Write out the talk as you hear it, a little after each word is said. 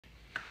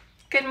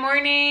Good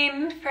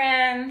morning,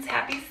 friends.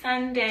 Happy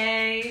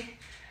Sunday.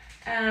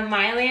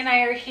 Miley and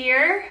I are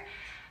here.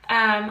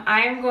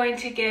 I am going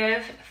to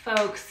give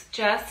folks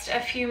just a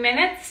few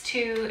minutes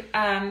to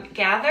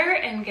gather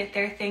and get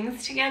their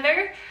things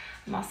together.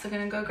 I'm also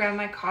going to go grab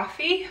my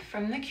coffee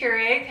from the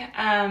Keurig.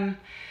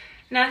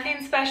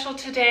 Nothing special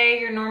today.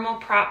 Your normal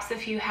props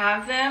if you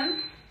have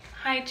them.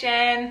 Hi,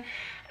 Jen.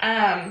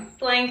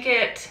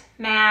 Blanket,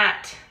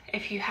 mat.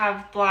 If you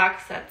have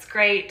blocks, that's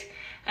great.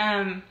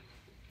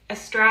 A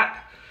strap.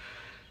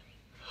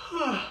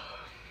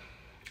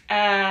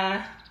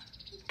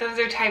 Those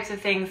are types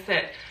of things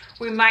that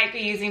we might be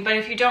using, but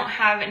if you don't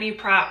have any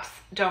props,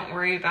 don't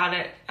worry about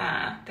it.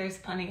 There's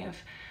plenty of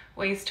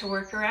ways to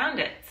work around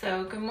it.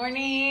 So good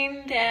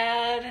morning,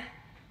 Dad.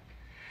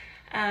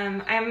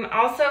 I'm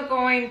also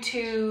going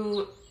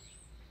to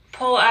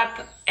pull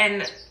up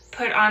and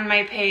put on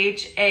my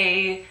page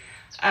a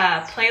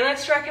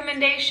playlist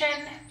recommendation.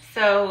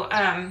 So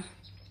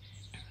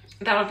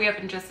that'll be up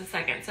in just a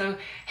second. So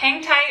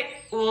hang tight.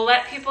 We'll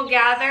let people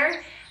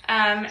gather,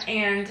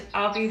 and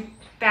I'll be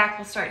back.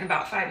 We'll start in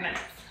about 5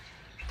 minutes.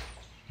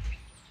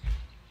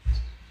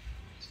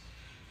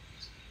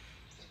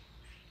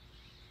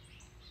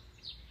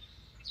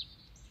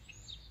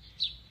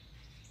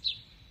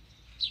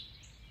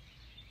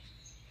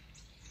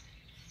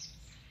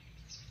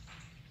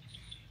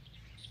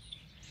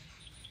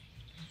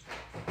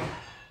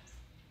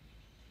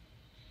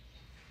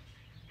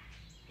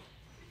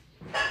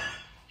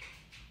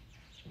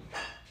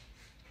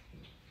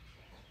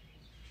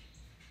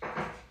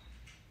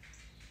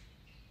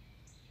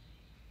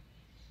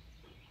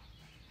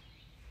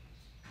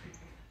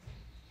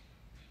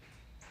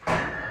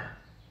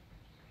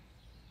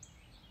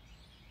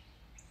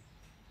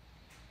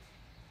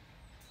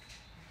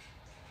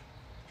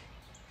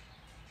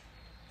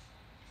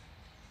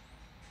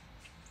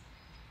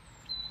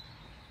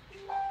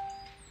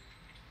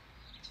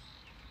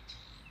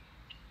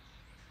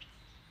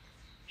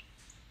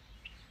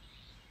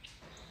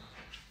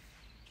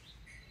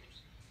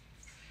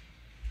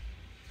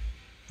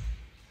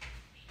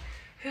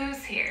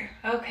 Who's here?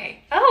 Okay.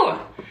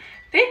 Oh,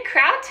 big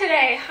crowd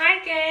today.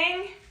 Hi,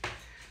 gang.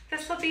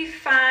 This will be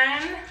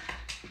fun.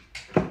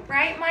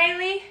 Right,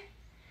 Miley?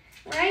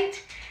 Right?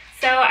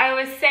 So I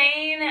was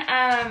saying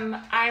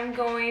I'm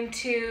going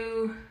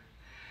to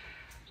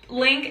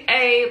link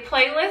a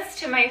playlist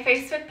to my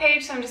Facebook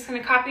page. So I'm just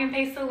going to copy and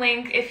paste the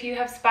link. If you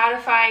have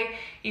Spotify,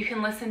 you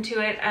can listen to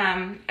it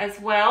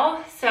as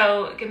well.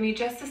 So give me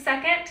just a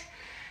second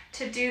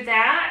to do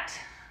that.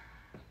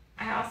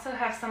 I also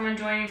have someone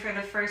joining for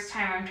the first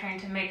time. I'm trying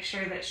to make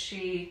sure that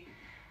she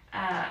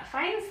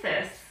finds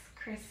this.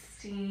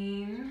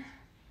 Christine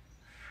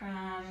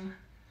from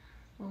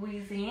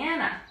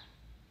Louisiana.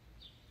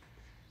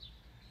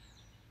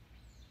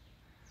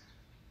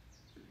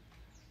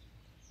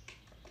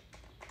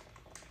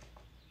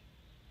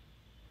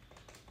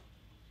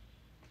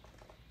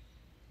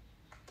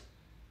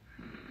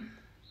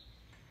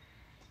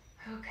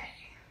 Okay.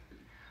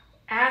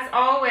 As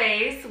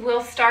always,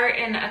 we'll start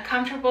in a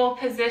comfortable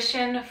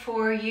position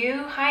for you.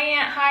 Hi,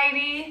 Aunt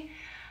Heidi.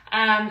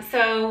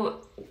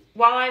 So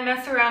while I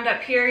mess around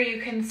up here,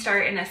 you can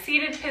start in a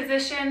seated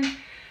position,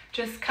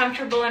 just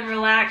comfortable and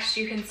relaxed.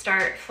 You can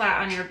start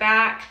flat on your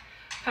back,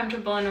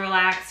 comfortable and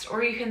relaxed,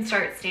 or you can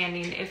start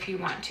standing if you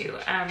want to.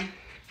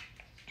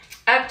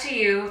 Up to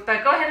you,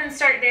 but go ahead and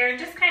start there and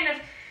just kind of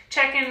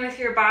check in with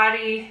your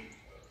body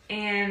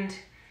and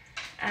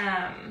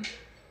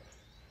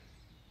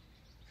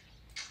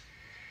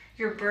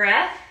your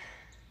breath.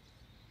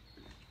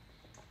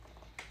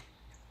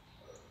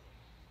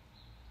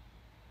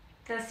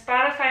 The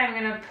Spotify I'm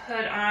going to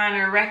put on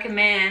or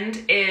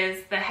recommend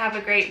is the Have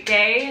a Great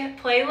Day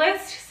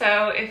playlist.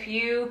 So if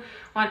you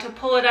want to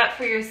pull it up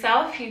for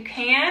yourself, you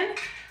can.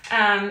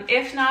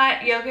 If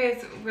not, yoga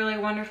is a really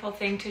wonderful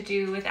thing to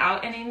do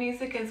without any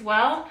music as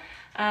well.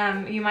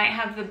 You might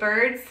have the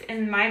birds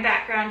in my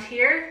background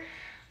here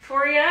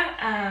for you.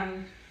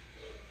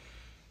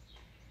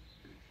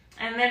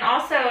 And then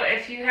also,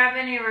 if you have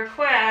any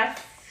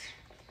requests,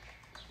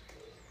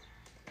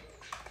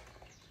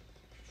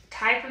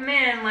 type them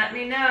in, let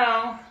me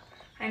know.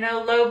 I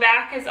know low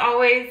back is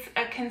always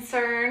a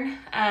concern.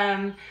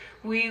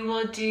 We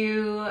will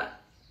do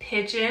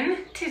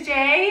pigeon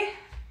today.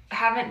 I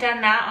haven't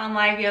done that on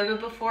live yoga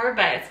before,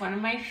 but it's one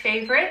of my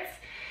favorites.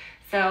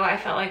 So I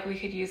felt like we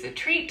could use a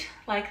treat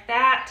like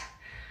that.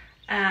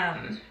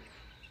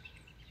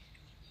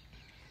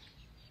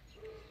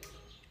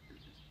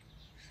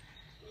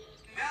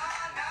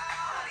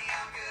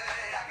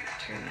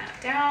 Turn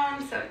that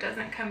down so it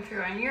doesn't come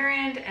through on your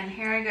end. And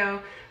here I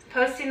go,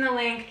 posting the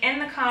link in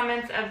the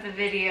comments of the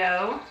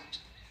video.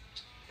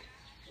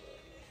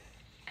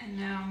 And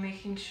now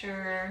making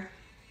sure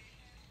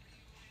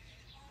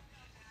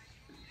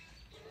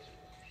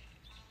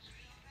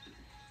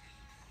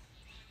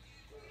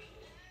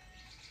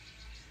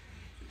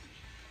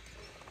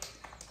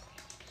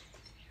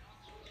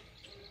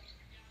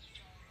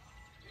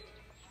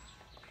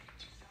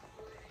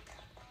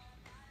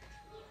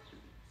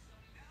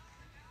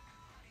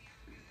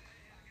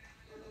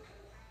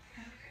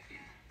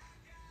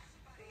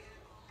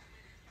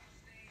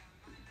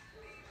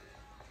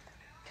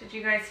Did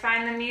you guys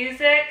find the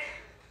music?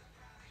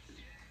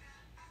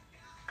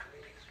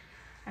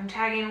 I'm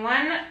tagging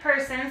one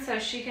person so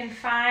she can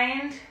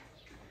find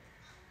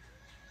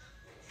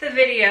the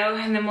video,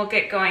 and then we'll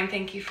get going.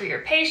 Thank you for your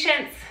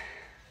patience.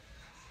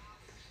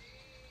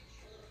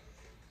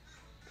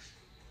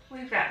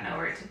 We've got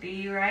nowhere to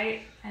be,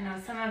 right? I know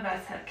some of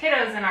us have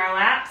kiddos in our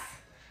laps.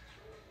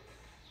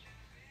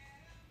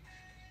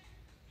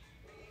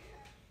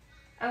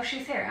 Oh,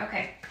 she's here,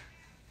 okay.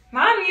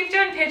 Mom, you've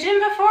done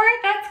pigeon before?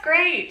 That's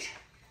great.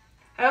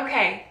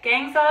 Okay,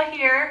 gang's all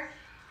here.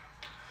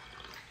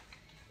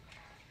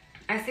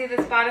 I see the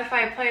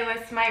Spotify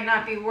playlist might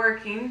not be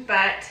working,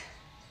 but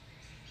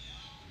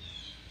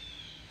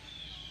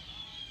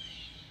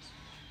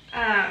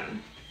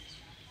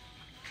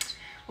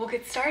we'll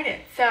get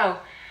started. So,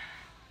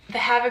 the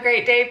Have a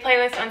Great Day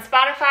playlist on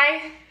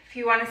Spotify if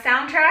you want a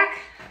soundtrack.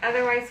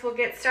 Otherwise, we'll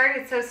get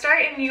started. So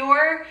start in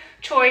your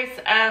choice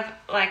of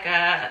like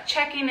a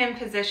checking in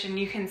position.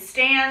 You can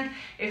stand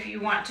if you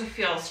want to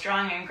feel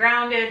strong and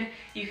grounded.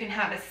 You can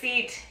have a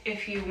seat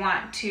if you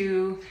want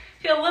to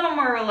feel a little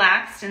more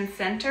relaxed and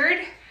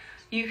centered.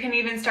 You can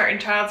even start in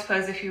child's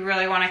pose if you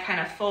really want to kind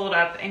of fold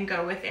up and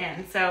go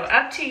within. So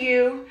up to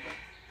you.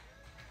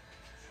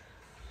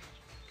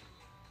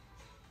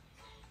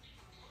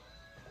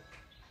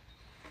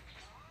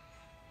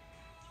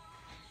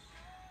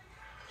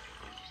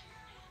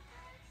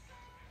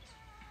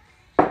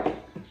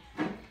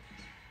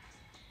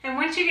 And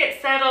once you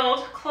get settled,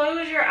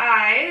 close your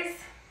eyes.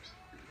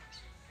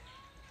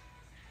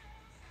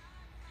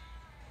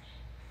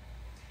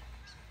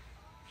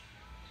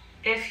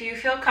 If you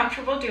feel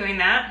comfortable doing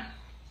that.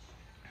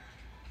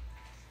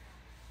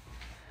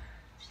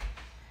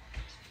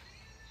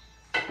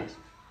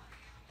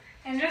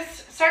 And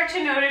just start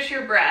to notice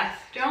your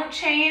breath. Don't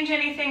change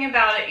anything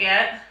about it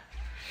yet.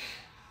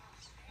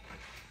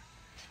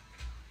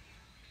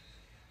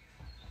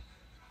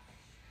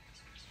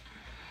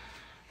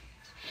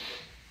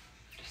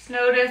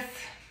 Notice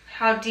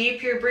how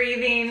deep you're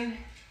breathing,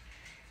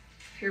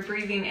 if you're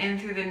breathing in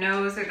through the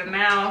nose or the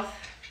mouth.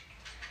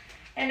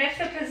 And if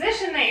the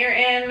position that you're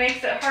in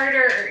makes it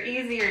harder or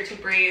easier to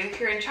breathe, if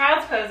you're in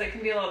child's pose, it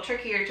can be a little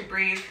trickier to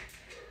breathe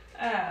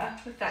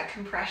with that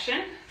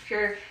compression. If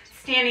you're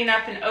standing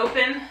up and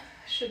open, it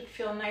should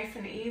feel nice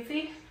and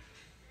easy.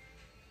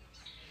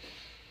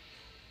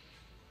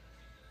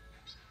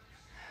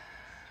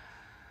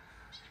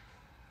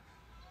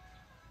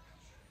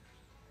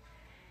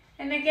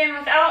 And again,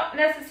 without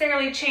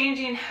necessarily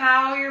changing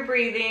how you're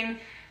breathing,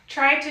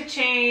 try to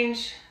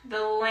change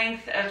the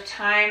length of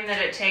time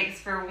that it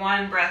takes for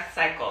one breath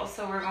cycle.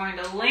 So we're going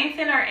to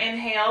lengthen our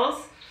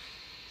inhales,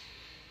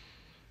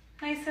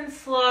 nice and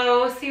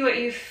slow. See what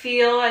you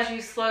feel as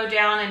you slow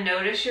down and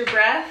notice your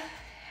breath.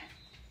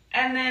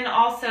 And then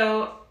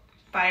also,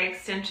 by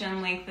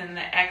extension, lengthen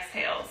the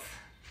exhales.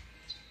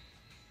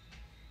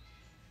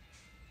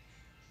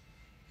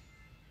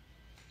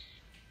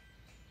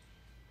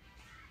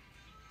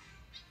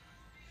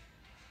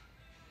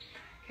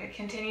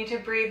 Continue to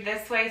breathe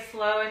this way,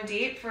 slow and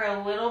deep for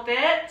a little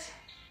bit.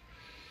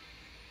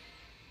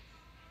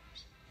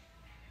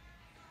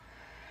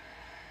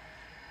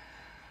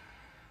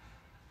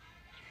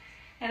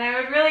 And I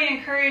would really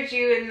encourage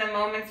you in the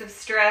moments of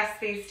stress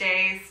these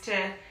days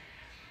to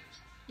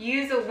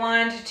use a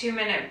 1 to 2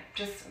 minute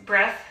just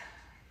breath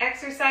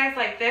exercise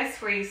like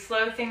this, where you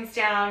slow things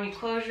down, you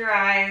close your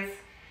eyes,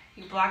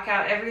 you block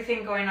out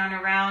everything going on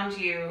around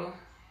you,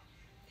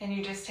 and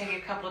you just take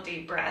a couple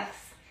deep breaths.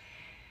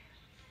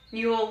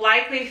 You will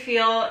likely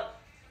feel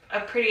a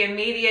pretty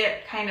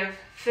immediate kind of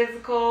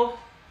physical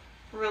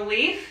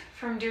relief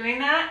from doing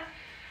that,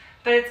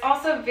 but it's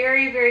also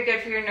very, very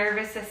good for your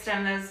nervous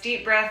system. Those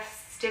deep breaths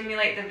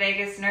stimulate the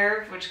vagus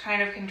nerve, which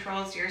kind of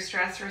controls your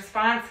stress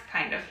response.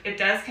 It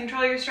does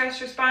control your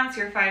stress response,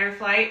 your fight or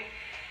flight.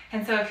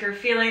 And so if you're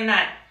feeling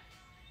that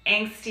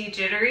angsty,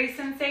 jittery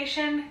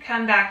sensation,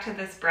 come back to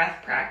this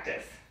breath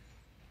practice.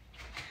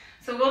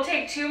 So we'll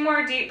take 2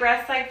 more deep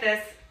breaths like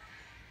this.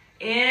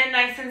 In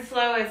nice and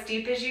slow, as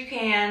deep as you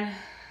can,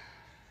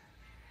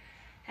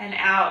 and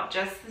out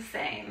just the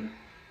same.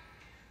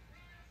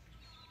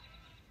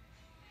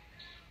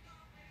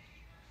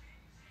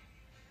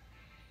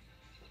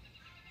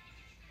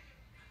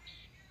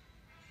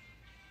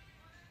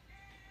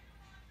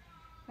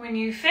 When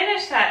you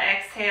finish that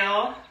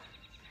exhale,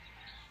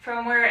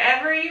 from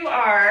wherever you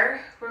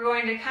are, we're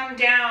going to come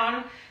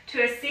down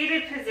to a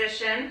seated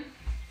position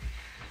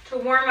to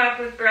warm up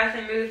with breath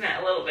and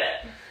movement a little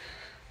bit.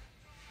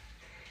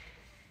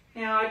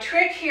 Now, a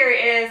trick here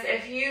is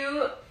if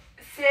you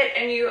sit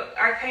and you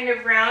are kind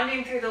of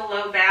rounding through the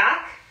low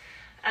back,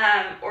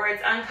 or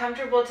it's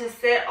uncomfortable to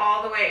sit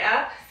all the way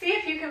up, see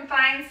if you can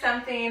find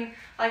something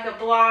like a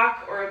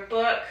block or a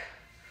book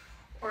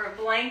or a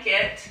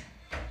blanket.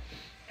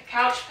 A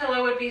couch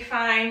pillow would be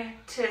fine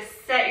to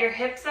set your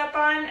hips up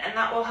on, and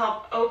that will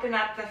help open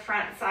up the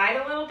front side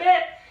a little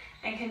bit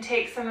and can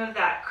take some of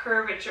that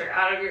curvature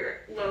out of your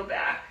low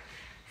back.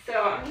 So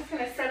I'm just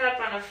going to set up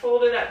on a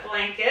folded up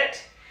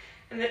blanket.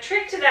 And the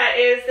trick to that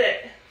is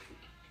that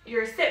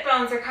your sit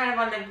bones are kind of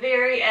on the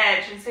very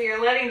edge, and so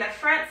you're letting the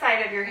front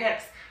side of your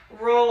hips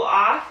roll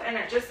off, and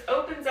it just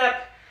opens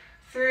up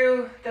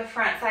through the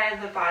front side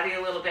of the body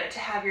a little bit to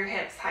have your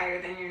hips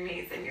higher than your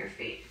knees and your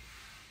feet.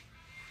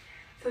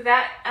 So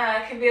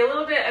that can be a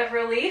little bit of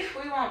relief.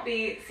 We won't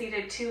be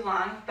seated too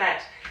long,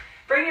 but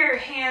bring your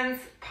hands,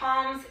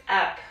 palms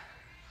up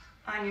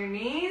on your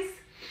knees.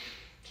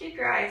 Keep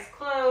your eyes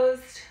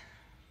closed.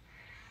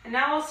 And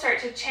now we'll start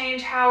to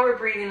change how we're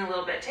breathing a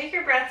little bit. Take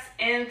your breaths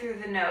in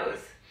through the nose.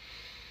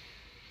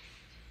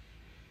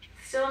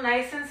 Still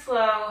nice and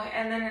slow,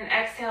 and then an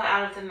exhale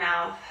out of the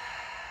mouth.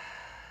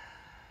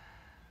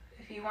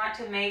 If you want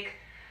to make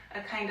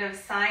a kind of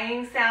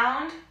sighing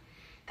sound,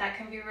 that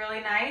can be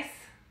really nice,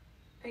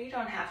 but you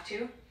don't have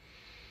to.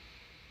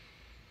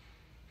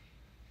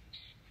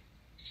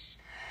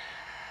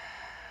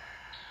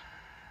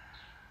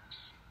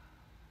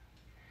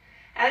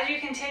 As you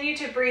continue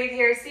to breathe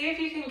here, see if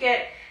you can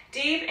get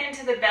deep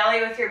into the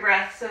belly with your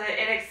breath so that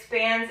it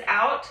expands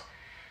out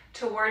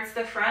towards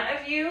the front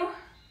of you,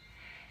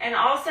 and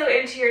also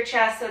into your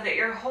chest so that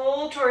your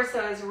whole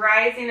torso is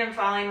rising and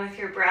falling with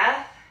your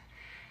breath.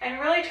 And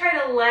really try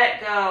to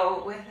let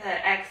go with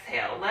the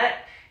exhale.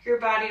 Let your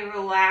body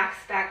relax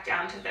back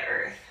down to the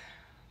earth.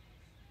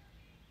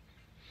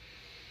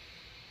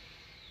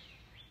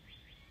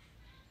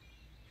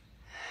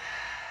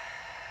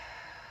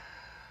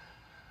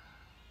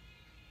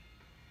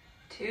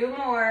 Two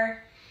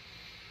more.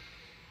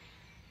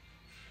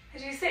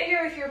 As you sit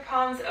here with your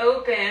palms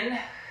open,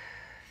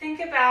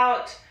 think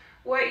about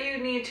what you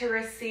need to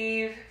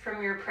receive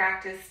from your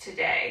practice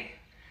today.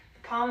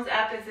 The palms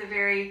up is a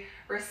very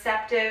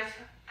receptive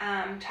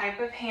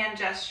type of hand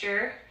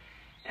gesture,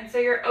 and so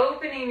you're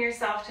opening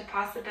yourself to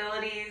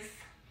possibilities,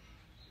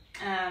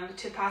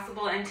 to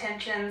possible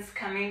intentions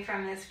coming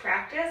from this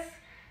practice.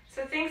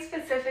 So think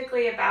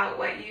specifically about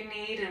what you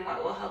need and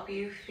what will help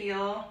you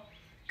feel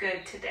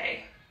good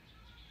today.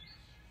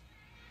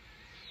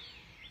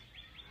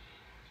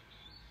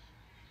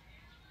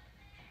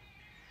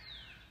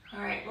 All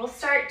right, we'll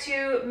start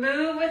to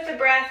move with the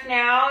breath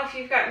now. If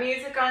you've got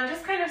music on,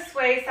 just kind of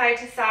sway side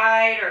to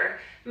side or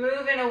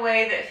move in a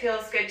way that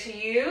feels good to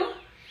you.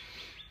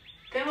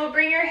 Then we'll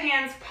bring your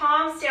hands,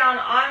 palms down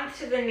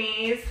onto the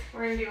knees.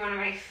 We're going to do one of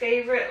my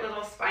favorite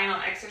little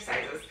spinal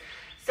exercises.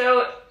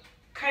 So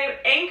kind of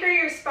anchor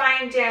your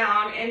spine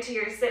down into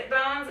your sit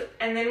bones,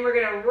 and then we're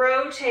going to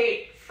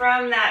rotate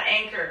from that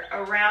anchor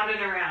around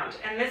and around.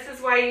 And this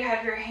is why you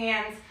have your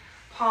hands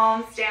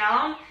palms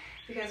down,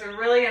 because we're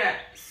really going to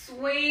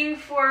swing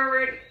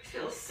forward,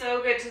 feels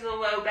so good to the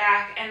low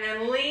back, and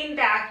then lean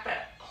back, but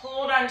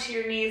hold onto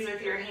your knees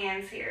with your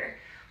hands here.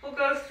 We'll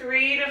go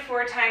 3 to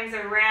 4 times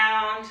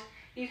around.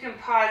 You can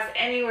pause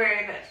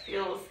anywhere that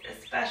feels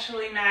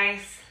especially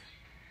nice.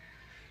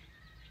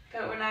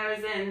 But when I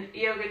was in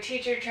yoga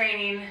teacher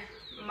training,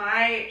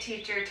 my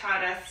teacher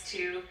taught us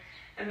to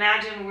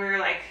imagine we're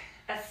like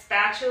a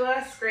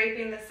spatula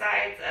scraping the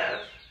sides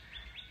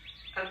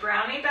of a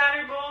brownie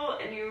batter bowl,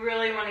 and you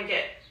really want to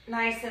get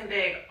nice and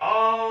big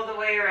all the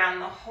way around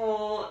the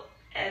whole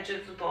edge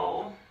of the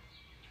bowl.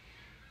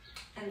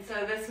 And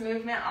so this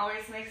movement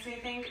always makes me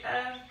think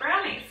of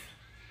brownies,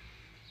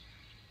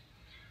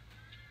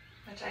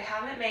 which I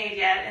haven't made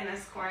yet in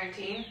this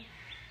quarantine.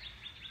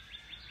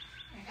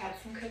 I've had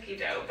some cookie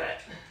dough,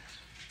 but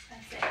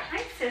that's it.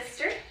 Hi,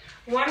 sister.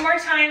 One more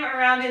time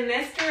around in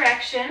this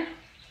direction.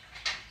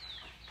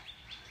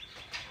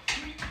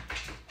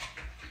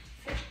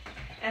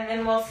 And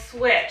then we'll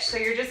switch. So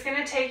you're just going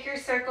to take your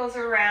circles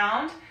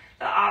around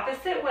the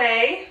opposite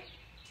way.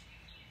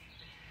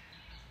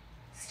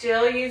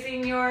 Still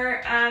using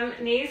your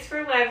knees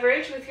for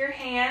leverage with your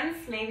hands.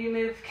 Maybe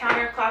move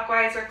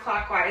counterclockwise or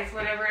clockwise,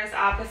 whatever is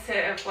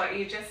opposite of what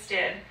you just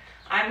did.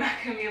 I'm not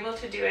going to be able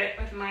to do it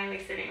with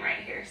Miley sitting right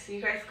here. So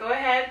you guys go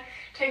ahead,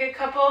 take a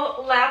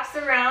couple laps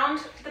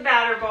around the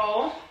batter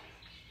bowl.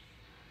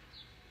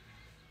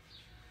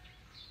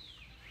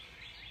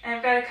 And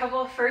I've got a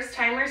couple of first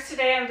timers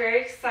today I'm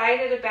very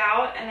excited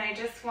about, and I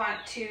just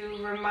want to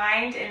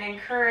remind and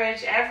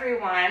encourage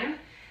everyone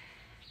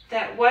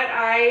that what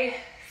I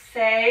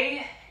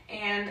say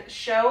and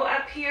show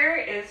up here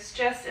is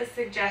just a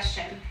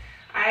suggestion.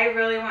 I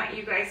really want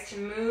you guys to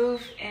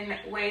move in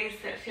ways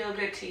that feel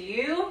good to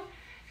you,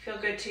 feel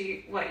good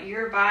to what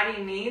your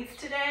body needs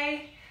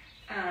today.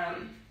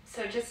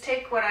 So just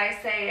take what I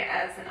say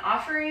as an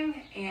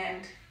offering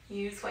and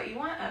use what you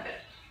want of it.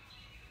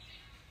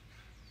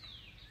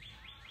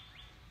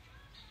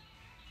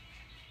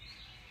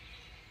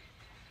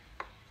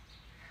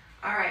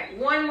 All right,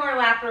 one more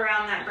lap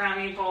around that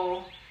brownie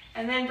bowl,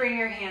 and then bring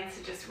your hands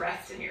to just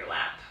rest in your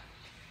lap.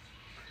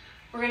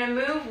 We're gonna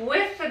move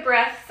with the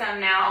breath some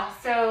now.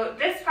 So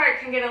this part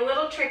can get a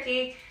little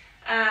tricky.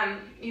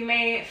 You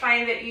may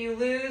find that you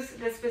lose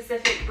the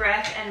specific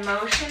breath and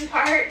motion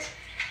part.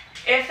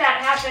 If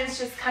that happens,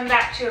 just come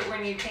back to it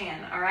when you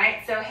can, all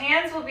right? So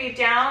hands will be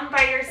down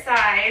by your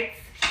sides.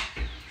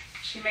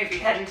 She may be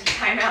heading to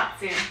timeout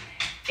soon.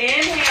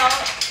 Inhale,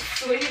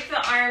 sweep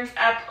the arms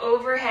up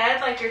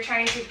overhead like you're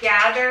trying to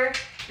gather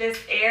this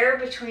air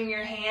between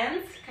your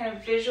hands. Kind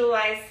of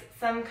visualize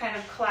some kind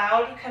of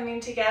cloud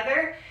coming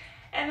together.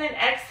 And then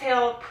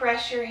exhale,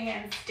 press your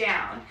hands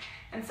down.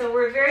 And so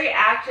we're very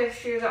active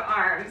through the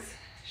arms.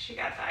 She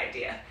got the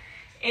idea.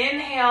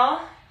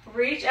 Inhale,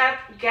 reach up,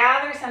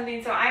 gather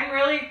something. So I'm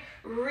really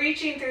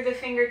reaching through the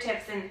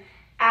fingertips and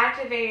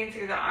activating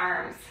through the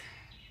arms.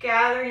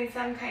 Gathering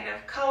some kind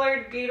of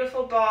colored,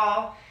 beautiful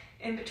ball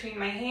in between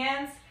my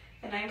hands.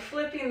 And I'm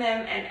flipping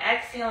them and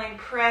exhaling,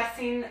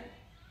 pressing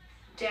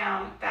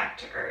down back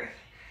to earth.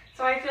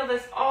 So I feel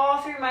this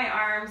all through my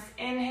arms.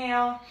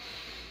 Inhale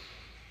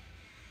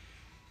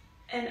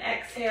and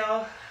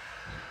exhale.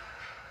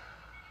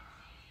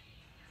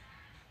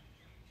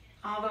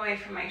 All the way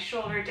from my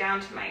shoulder down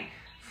to my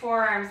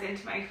forearms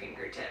into my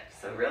fingertips.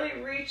 So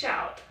really reach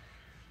out.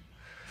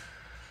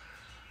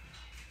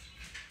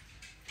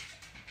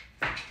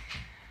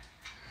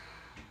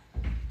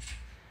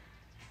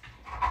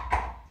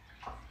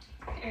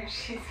 There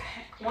she's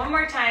back. One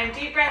more time,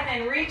 deep breath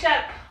in, reach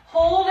up,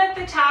 hold at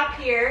the top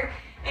here,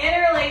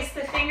 interlace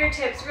the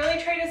fingertips,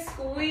 really try to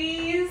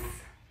squeeze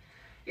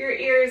your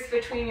ears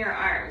between your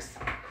arms.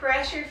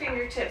 Press your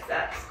fingertips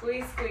up,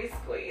 squeeze, squeeze,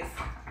 squeeze.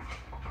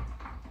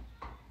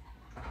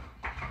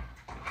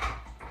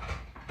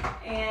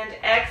 And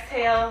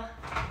exhale,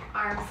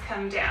 arms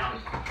come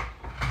down.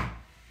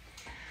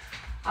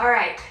 All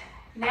right,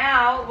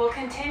 now we'll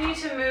continue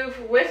to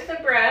move with the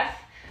breath,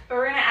 but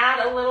we're gonna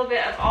add a little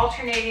bit of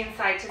alternating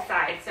side to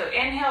side. So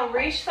inhale,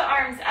 reach the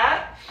arms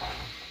up.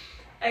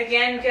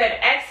 Again, good.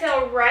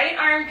 Exhale, right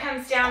arm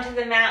comes down to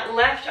the mat,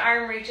 left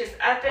arm reaches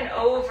up and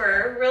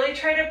over. Really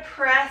try to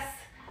press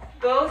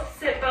both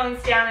sit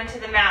bones down into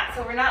the mat.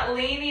 So we're not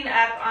leaning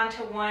up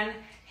onto one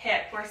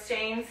hip. We're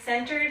staying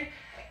centered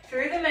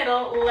through the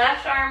middle.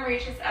 Left arm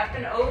reaches up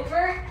and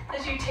over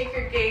as you take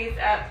your gaze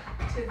up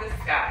to the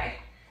sky.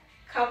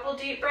 Couple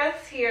deep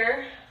breaths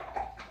here.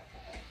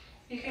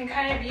 You can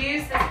kind of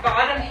use this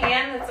bottom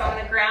hand that's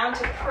on the ground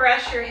to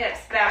press your hips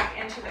back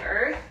into the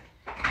earth.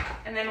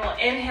 And then we'll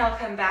inhale,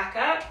 come back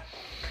up.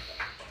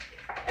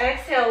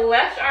 Exhale,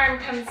 left arm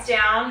comes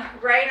down,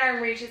 right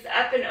arm reaches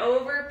up and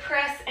over.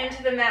 Press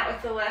into the mat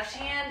with the left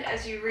hand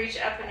as you reach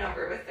up and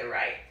over with the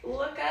right.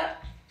 Look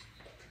up.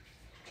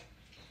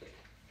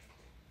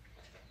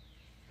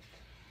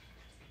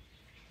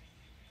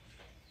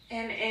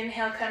 And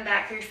inhale, come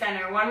back through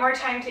center. One more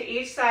time to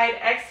each side.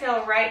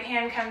 Exhale, right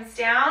hand comes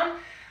down.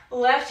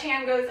 Left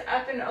hand goes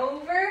up and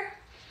over.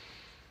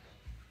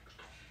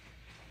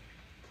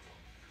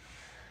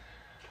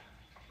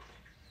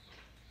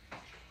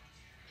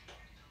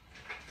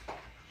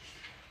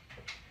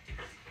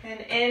 And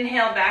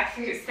inhale, back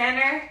through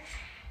center.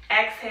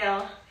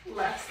 Exhale,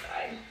 left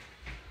side.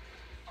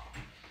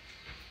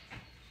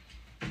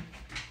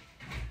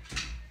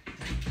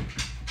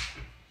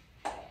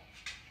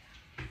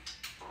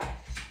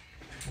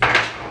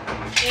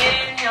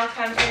 Inhale,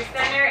 come through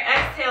center.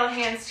 Exhale,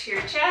 hands to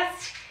your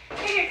chest.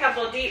 Take a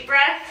couple deep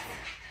breaths.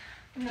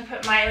 I'm gonna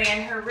put Miley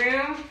in her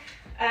room.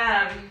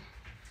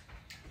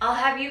 I'll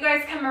have you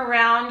guys come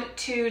around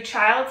to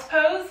child's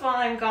pose while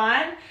I'm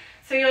gone.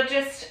 So you'll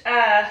just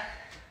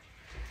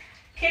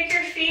kick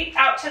your feet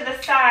out to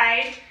the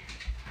side,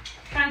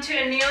 come to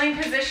a kneeling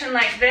position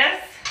like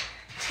this.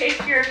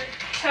 Take your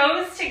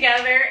toes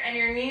together and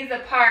your knees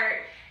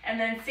apart, and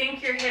then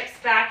sink your hips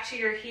back to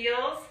your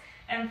heels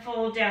and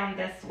fold down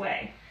this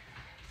way.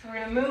 So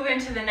we're gonna move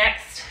into the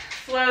next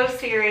flow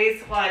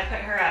series while I put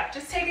her up.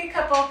 Just take a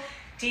couple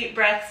deep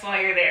breaths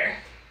while you're there.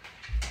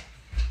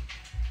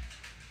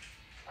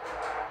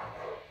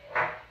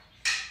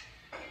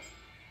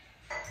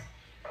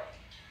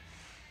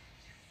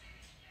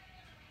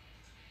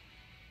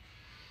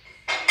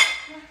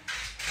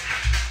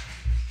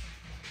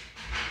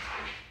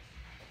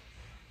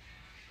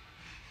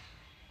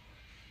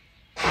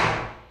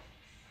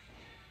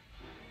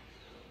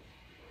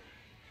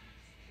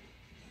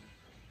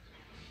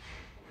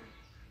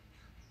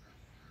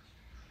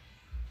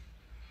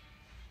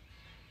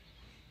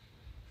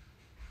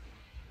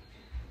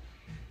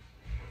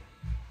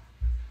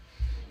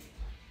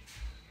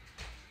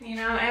 You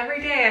know,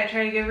 every day I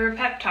try to give her a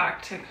pep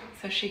talk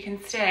so she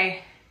can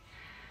stay.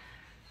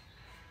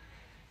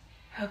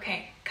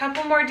 Okay,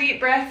 couple more deep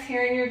breaths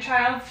here in your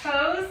child's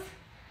pose.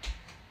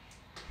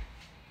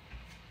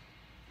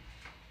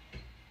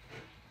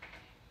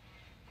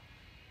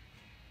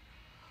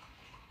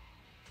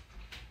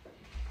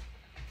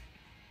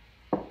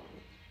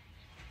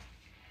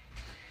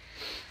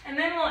 And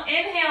then we'll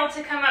inhale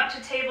to come up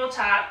to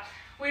tabletop.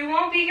 We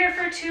won't be here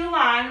for too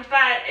long,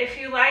 but if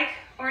you like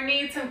or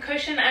need some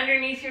cushion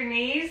underneath your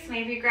knees,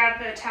 maybe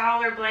grab a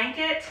towel or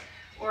blanket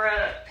or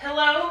a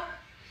pillow.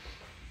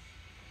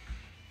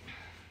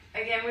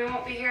 Again, we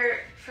won't be here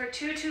for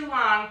too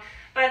long,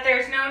 but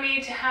there's no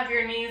need to have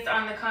your knees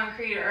on the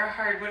concrete or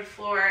hardwood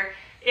floor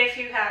if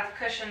you have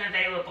cushion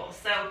available.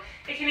 So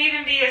it can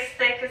even be as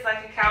thick as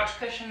like a couch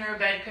cushion or a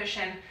bed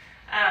cushion,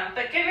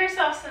 but give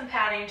yourself some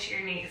padding to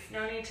your knees.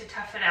 No need to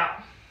tough it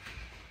out.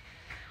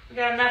 We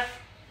got enough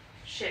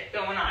shit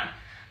going on.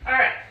 All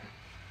right,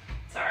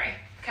 sorry.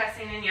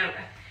 Cussing in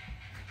yoga.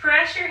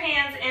 Press your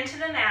hands into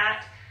the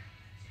mat.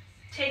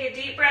 Take a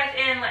deep breath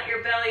in, let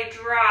your belly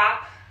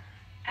drop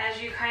as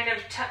you kind of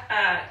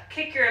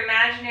kick your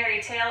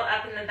imaginary tail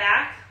up in the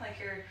back, like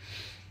you're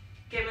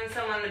giving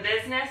someone the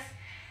business.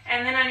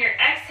 And then on your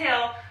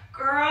exhale,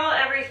 curl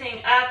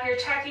everything up. You're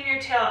tucking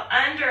your tail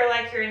under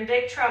like you're in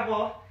big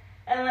trouble,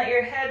 and let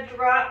your head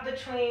drop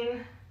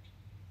between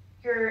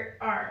your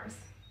arms.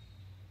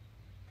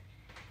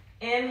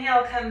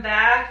 Inhale, come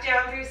back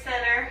down through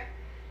center.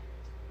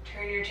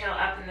 Turn your tail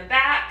up in the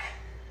back.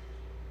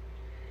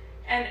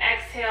 And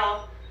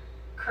exhale,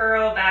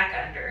 curl back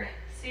under.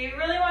 So you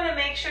really want to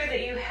make sure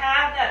that you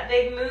have that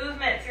big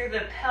movement through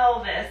the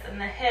pelvis and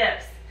the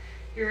hips.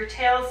 Your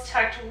tail's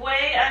tucked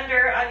way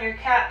under on your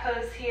cat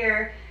pose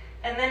here.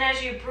 And then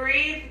as you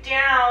breathe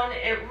down,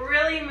 it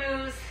really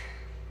moves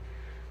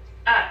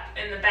up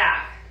in the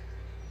back.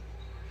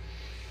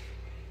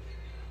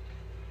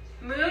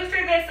 Move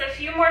through this a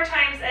few more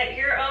times at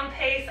your own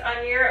pace,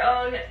 on your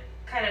own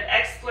kind of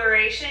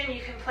exploration.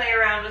 You can play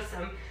around with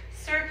some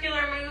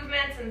circular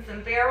movements and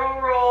some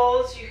barrel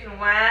rolls. You can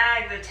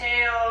wag the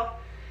tail.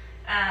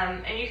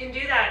 And you can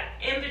do that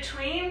in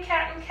between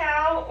cat and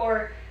cow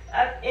or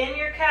up in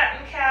your cat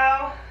and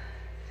cow.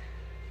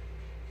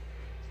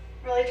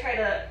 Really try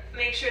to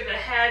make sure the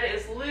head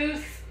is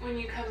loose when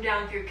you come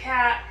down through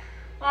cat.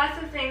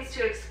 Lots of things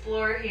to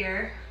explore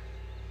here.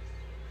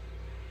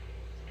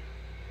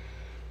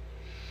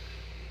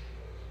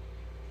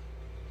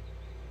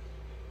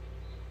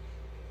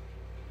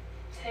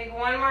 Take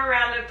one more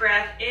round of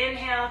breath.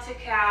 Inhale to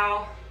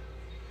cow.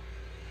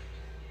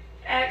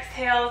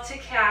 Exhale to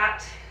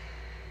cat.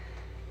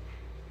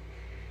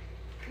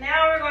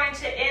 Now we're going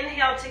to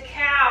inhale to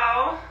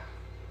cow.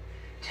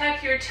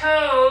 Tuck your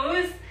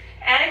toes.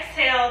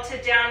 Exhale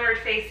to downward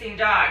facing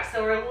dog.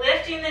 So we're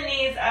lifting the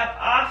knees up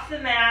off the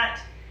mat.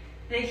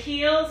 The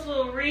heels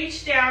will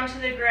reach down to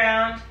the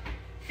ground.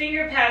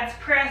 Finger pads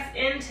press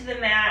into the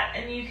mat,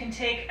 and you can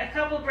take a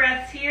couple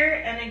breaths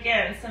here, and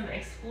again, some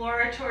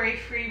exploratory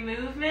free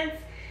movements.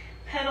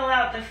 Pedal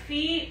out the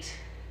feet.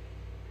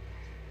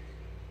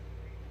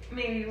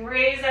 Maybe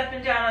raise up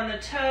and down on the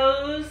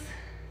toes.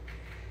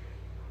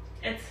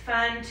 It's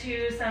fun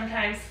to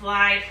sometimes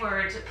slide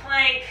forward to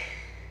plank,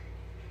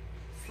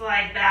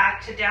 slide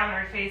back to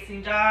downward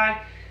facing dog.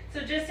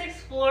 So just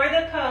explore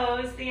the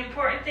pose. The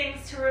important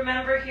things to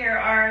remember here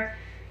are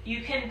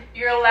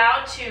you're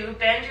allowed to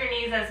bend your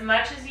knees as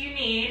much as you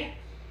need.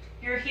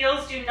 Your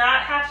heels do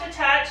not have to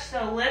touch,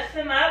 so lift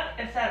them up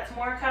if that's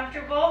more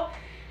comfortable.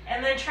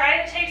 And then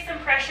try to take some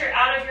pressure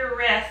out of your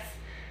wrists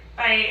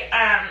by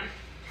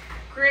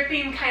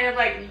gripping kind of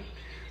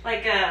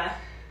like a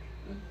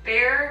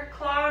bear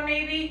claw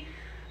maybe,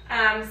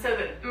 so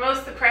that most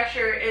of the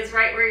pressure is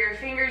right where your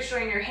fingers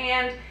join your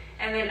hand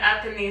and then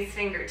up in these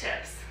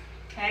fingertips,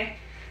 okay?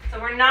 So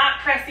we're not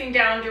pressing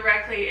down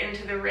directly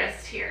into the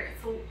wrist here.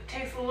 It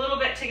takes a little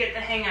bit to get the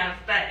hang of,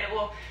 but it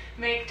will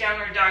make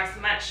downward dogs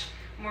much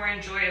more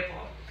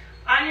enjoyable.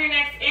 On your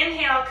next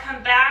inhale,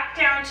 come back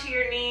down to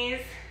your knees,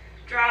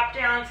 drop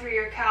down through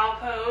your cow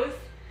pose,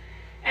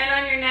 and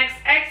on your next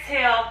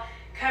exhale,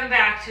 come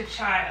back to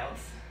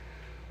child's.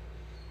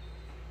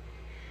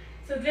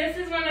 So this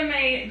is one of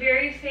my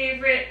very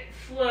favorite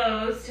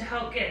flows to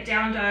help get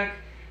down dog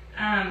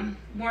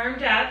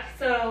warmed up.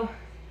 So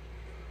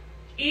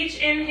each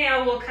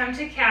inhale will come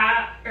to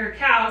cow,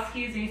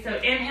 excuse me. So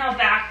inhale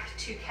back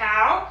to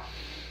cow.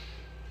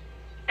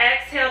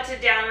 Exhale to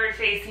downward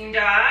facing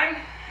dog.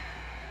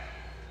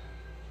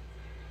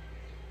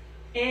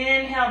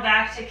 Inhale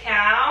back to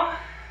cow.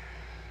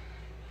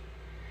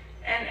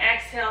 And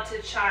exhale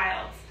to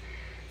child's.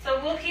 So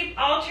we'll keep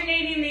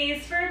alternating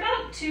these for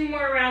about 2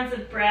 more rounds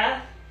of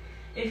breath.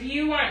 If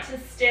you want to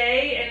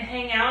stay and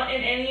hang out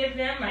in any of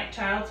them, like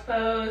child's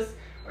pose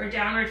or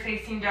downward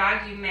facing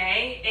dog, you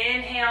may.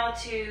 Inhale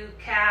to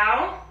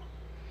cow.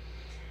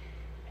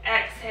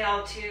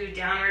 Exhale to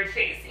downward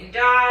facing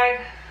dog.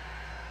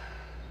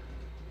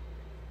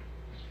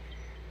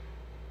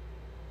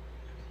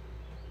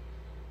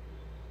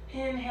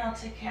 Inhale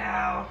to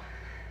cow.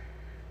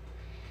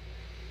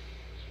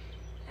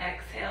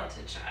 Exhale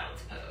to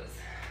child's pose.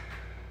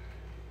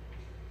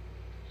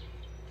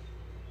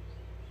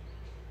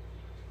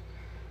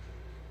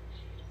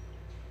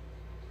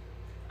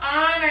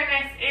 On our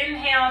next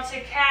inhale to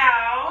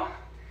cow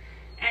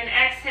and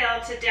exhale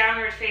to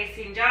downward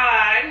facing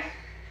dog,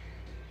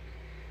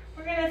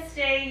 we're going to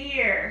stay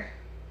here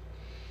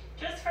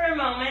just for a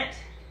moment.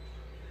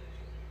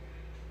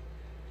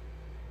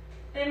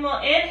 Then we'll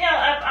inhale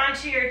up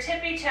onto your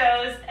tippy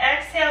toes.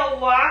 Exhale,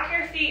 walk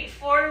your feet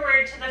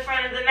forward to the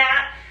front of the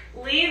mat.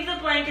 Leave the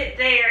blanket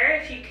there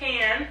if you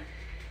can.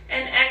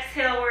 And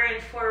exhale, we're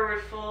in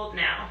forward fold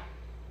now.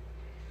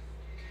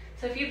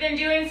 So if you've been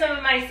doing some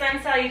of my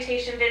sun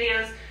salutation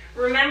videos,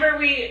 remember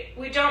we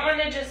don't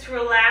want to just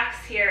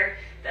relax here.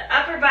 The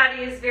upper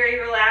body is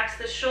very relaxed,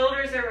 the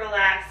shoulders are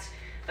relaxed,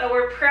 but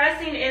we're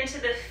pressing into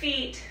the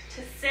feet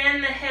to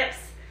send the hips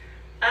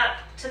up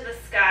to the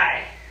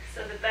sky,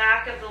 so the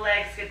back of the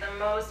legs get the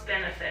most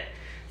benefit.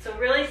 So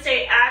really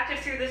stay active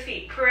through the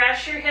feet.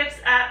 Press your hips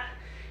up.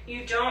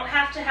 You don't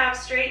have to have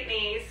straight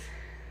knees.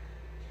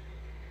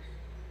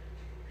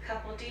 A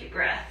couple deep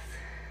breaths.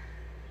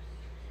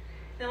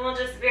 Then we'll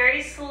just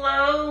very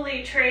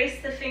slowly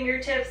trace the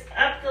fingertips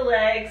up the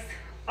legs,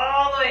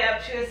 all the way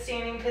up to a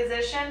standing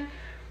position.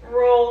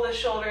 Roll the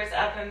shoulders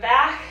up and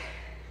back.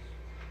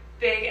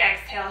 Big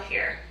exhale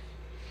here.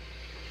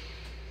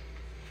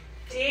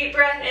 Deep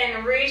breath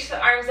in, reach the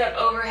arms up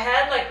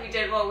overhead like we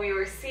did while we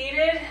were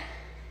seated.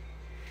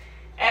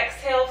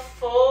 Exhale,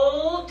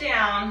 fold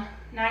down.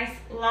 Nice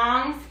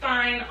long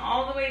spine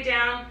all the way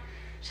down.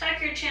 Tuck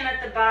your chin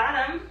at the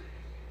bottom.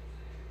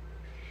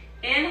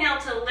 Inhale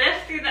to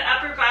lift through the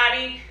upper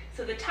body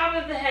so the top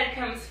of the head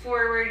comes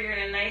forward. You're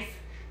in a nice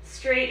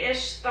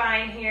straight-ish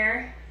spine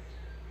here.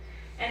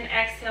 And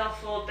exhale,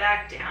 fold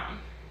back down.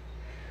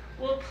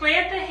 We'll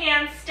plant the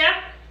hands, step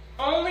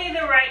only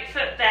the right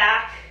foot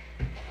back,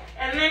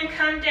 and then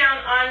come down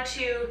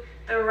onto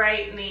the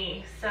right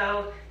knee.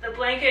 So the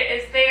blanket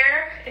is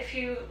there if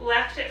you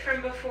left it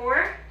from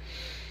before.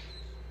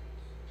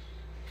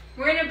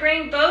 We're going to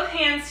bring both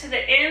hands to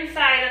the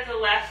inside of the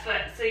left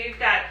foot. So you've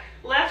got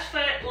left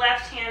foot,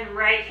 left hand,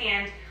 right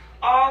hand,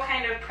 all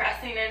kind of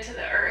pressing into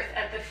the earth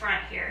at the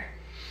front here.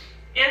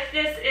 If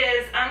this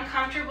is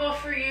uncomfortable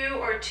for you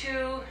or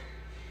too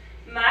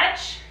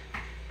much,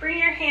 bring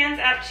your hands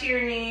up to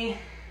your knee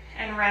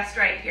and rest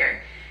right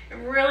here. It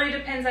really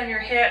depends on your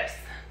hips.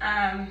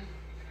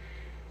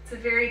 It's a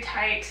very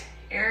tight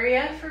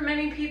area for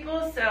many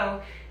people,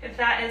 so if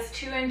that is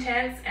too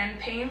intense and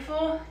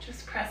painful,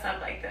 just press up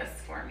like this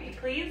for me,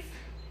 please.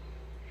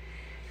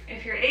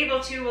 If you're able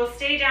to, we'll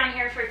stay down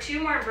here for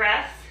 2 more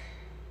breaths.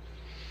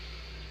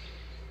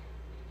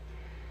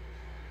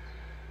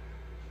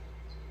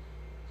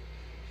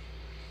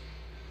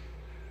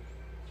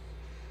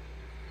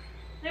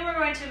 Then we're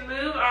going to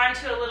move on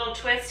to a little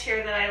twist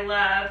here that I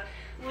love.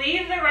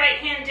 Leave the right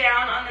hand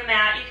down on the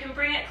mat. You can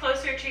bring it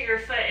closer to your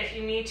foot if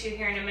you need to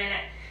here in a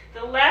minute.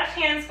 The left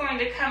hand's going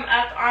to come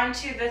up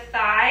onto the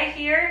thigh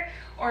here,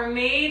 or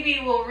maybe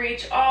we'll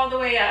reach all the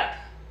way up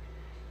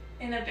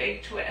in a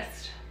big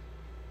twist.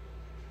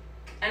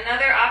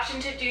 Another option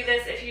to do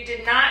this if you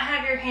did not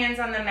have your hands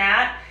on the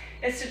mat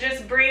is to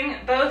just bring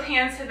both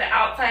hands to the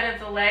outside of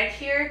the leg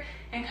here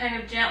and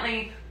kind of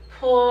gently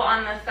pull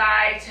on the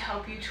thigh to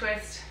help you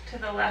twist to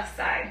the left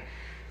side.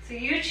 So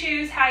you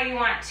choose how you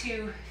want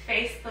to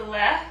face the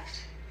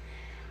left.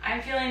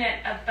 I'm feeling it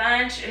a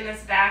bunch in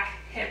this back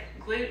hip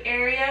glute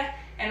area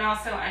and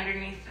also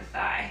underneath the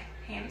thigh,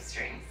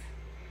 hamstrings.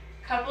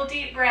 Couple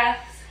deep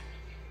breaths.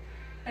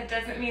 That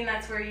doesn't mean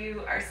that's where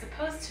you are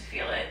supposed to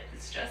feel it.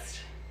 It's just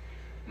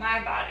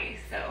my body,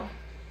 so.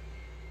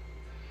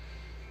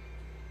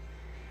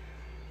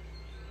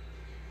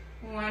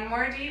 One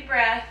more deep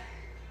breath.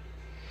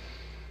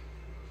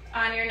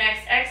 On your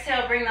next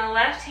exhale, bring the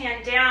left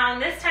hand down,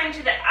 this time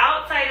to the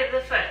outside of the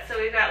foot. So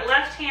we've got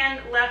left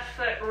hand, left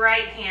foot,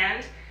 right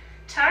hand.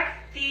 Tuck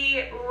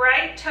the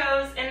right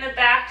toes in the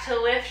back to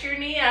lift your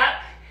knee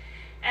up,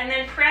 and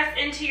then press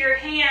into your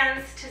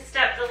hands to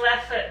step the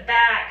left foot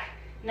back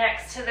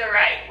next to the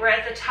right. We're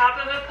at the top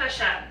of a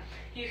push-up.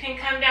 You can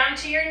come down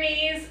to your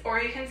knees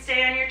or you can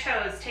stay on your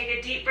toes. Take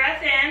a deep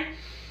breath in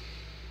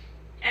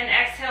and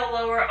exhale,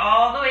 lower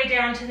all the way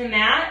down to the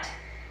mat.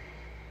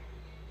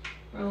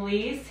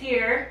 Release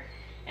here,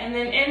 and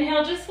then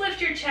inhale, just lift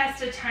your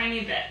chest a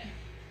tiny bit.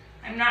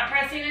 I'm not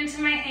pressing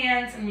into my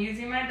hands, I'm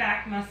using my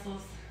back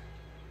muscles.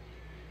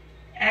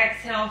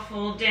 Exhale,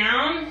 fold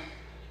down,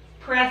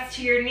 press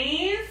to your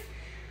knees.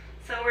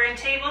 So we're in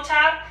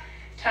tabletop,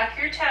 tuck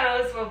your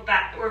toes,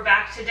 we're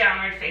back to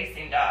downward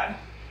facing dog.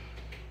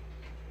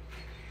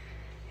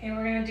 Okay,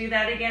 we're gonna do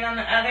that again on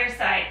the other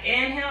side.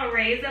 Inhale,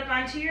 raise up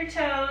onto your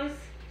toes.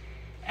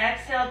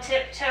 Exhale,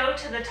 tiptoe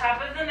to the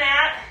top of the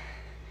mat.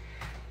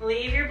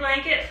 Leave your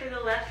blanket for the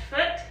left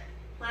foot,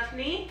 left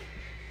knee.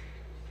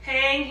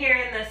 Hang here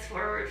in this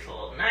forward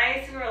fold,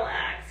 nice and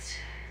relaxed.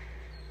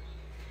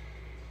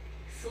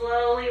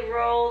 Slowly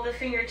roll the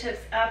fingertips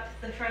up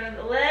the front of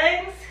the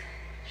legs.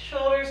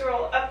 Shoulders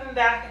roll up and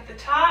back at the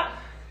top.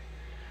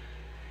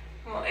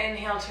 We'll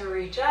inhale to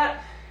reach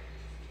up.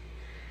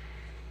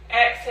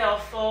 Exhale,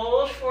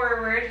 fold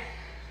forward.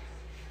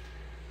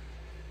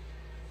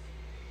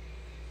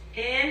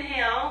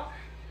 Inhale,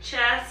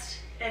 chest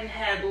and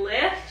head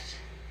lift.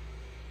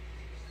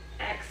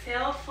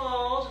 Exhale,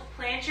 fold.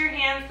 Plant your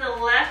hands. The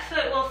left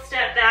foot will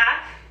step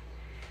back.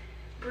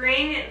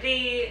 Bring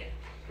the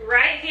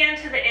right hand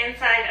to the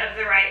inside of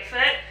the right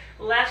foot.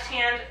 Left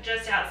hand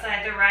just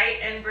outside the right,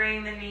 and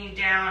bring the knee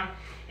down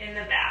in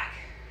the back.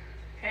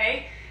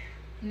 Okay?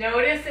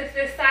 Notice if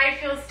this side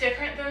feels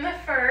different than the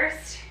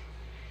first.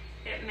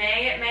 It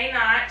may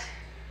not.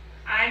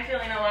 I'm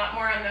feeling a lot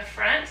more on the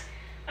front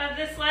of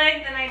this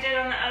leg than I did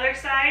on the other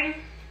side.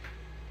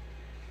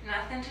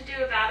 Nothing to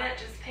do about it,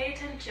 just pay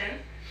attention.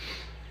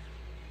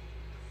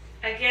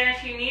 Again,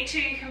 if you need to,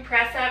 you can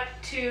press up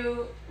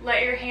to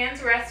let your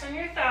hands rest on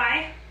your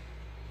thigh.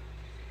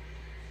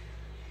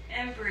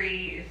 And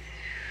breathe.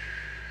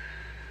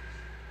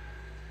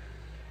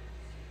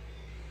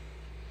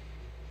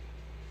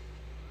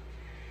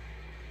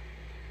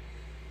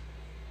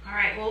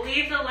 right, we'll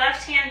leave the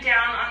left hand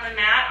down on the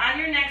mat. On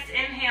your next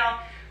inhale,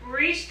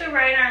 reach the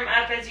right arm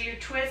up as you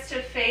twist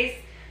to face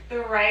the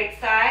right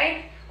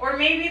side, or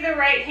maybe the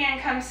right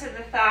hand comes to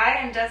the thigh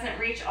and doesn't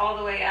reach all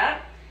the way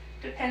up.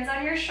 Depends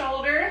on your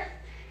shoulder.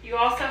 You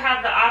also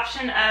have the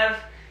option of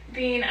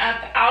being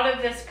up out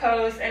of this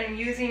pose and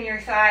using your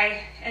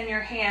thigh and your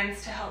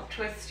hands to help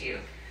twist you.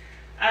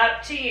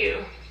 Up to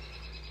you.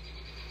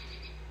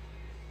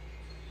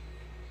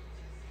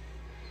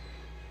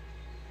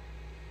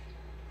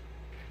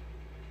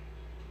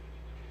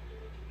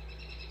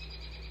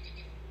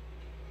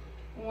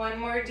 One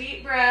more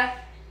deep breath.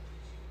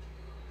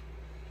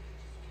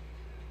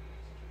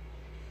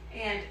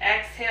 And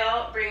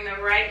exhale, bring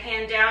the right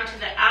hand down to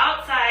the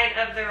outside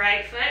of the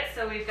right foot.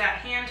 So we've got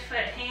hand, foot,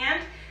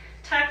 hand.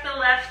 Tuck the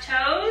left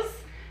toes.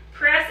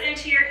 Press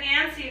into your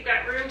hands so you've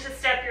got room to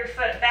step your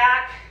foot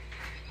back.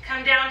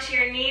 Come down to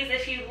your knees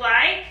if you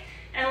like,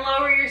 and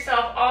lower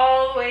yourself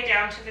all the way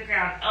down to the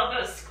ground.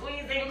 Elbows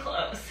squeezing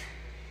close.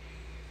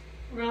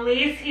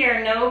 Release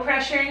here, no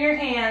pressure in your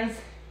hands.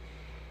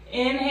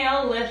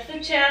 Inhale, lift the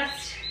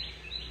chest.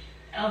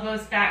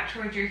 Elbows back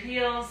towards your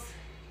heels.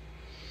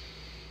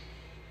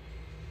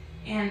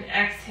 And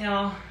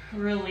exhale,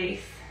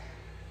 release.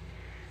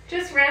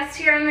 Just rest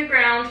here on the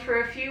ground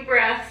for a few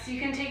breaths.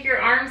 You can take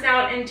your arms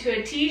out into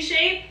a T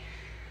shape.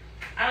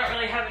 I don't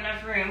really have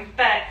enough room,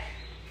 but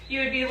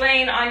you would be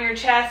laying on your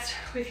chest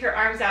with your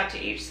arms out to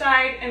each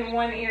side and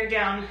one ear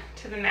down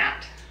to the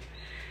mat.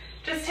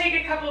 Just take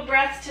a couple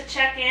breaths to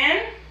check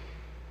in.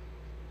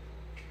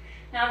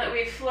 Now that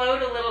we've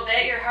flowed a little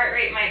bit, your heart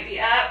rate might be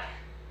up.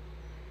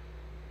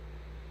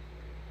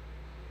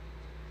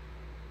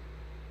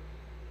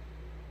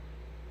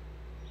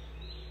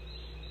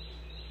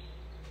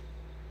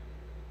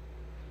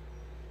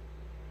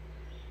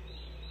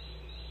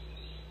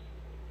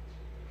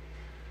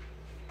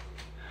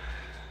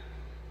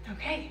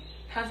 Okay,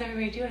 how's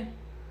everybody doing?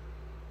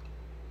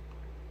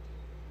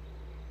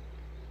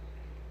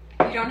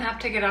 You don't have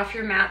to get off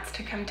your mats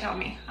to come tell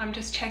me. I'm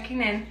just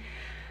checking in.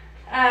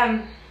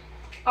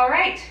 All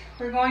right,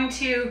 we're going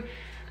to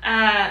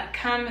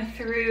come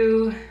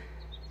through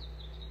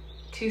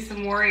to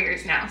some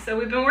warriors now. So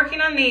we've been working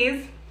on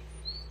these.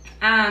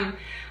 I'm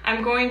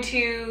going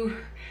to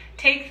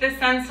take the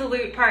sun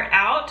salute part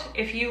out.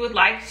 If you would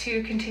like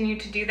to continue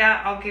to do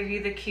that, I'll give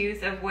you the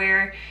cues of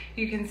where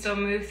you can still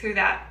move through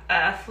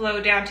that flow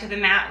down to the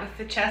mat with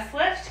the chest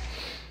lift.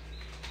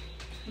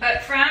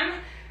 But from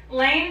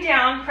laying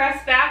down,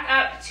 press back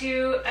up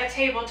to a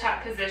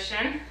tabletop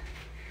position.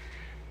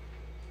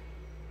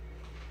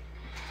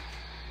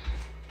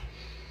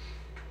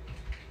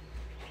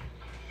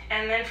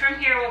 And then from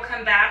here, we'll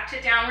come back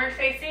to downward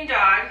facing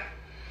dog.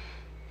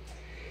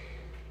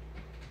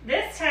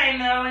 This time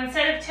though,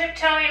 instead of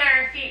tiptoeing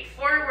our feet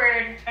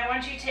forward, I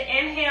want you to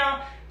inhale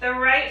the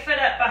right foot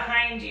up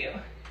behind you.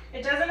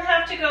 It doesn't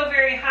have to go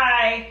very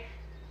high,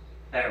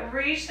 but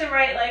reach the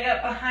right leg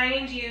up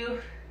behind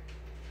you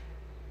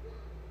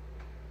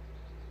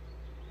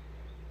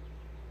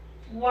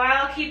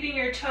while keeping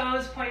your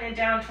toes pointed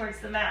down towards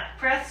the mat.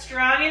 Press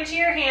strong into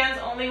your hands,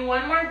 only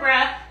one more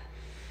breath.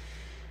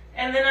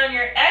 And then on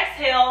your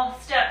exhale,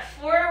 step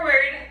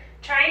forward,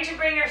 trying to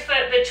bring your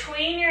foot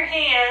between your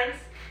hands.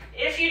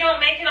 If you don't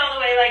make it all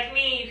the way like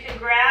me, you can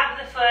grab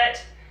the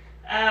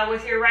foot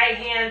with your right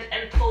hand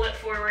and pull it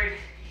forward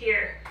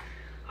here.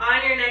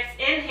 On your next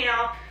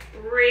inhale,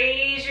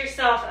 raise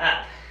yourself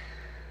up.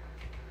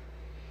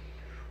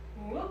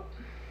 Whoop.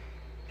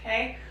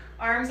 Okay,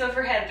 arms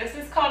overhead. This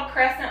is called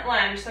crescent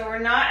lunge. So we're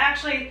not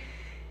actually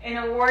in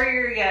a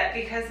warrior yet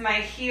because my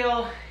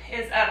heel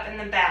is up in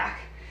the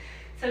back.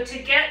 So to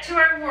get to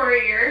our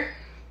warrior,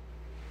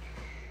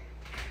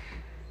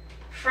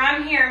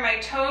 from here, my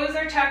toes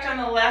are tucked on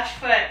the left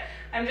foot.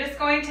 I'm just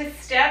going to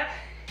step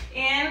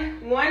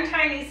in one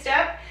tiny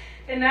step,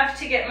 enough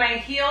to get my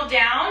heel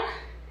down,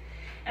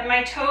 and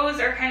my toes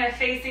are kind of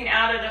facing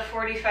out at a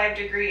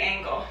 45-degree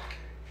angle.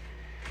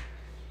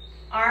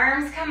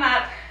 Arms come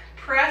up,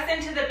 press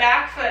into the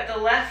back foot, the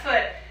left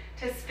foot,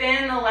 to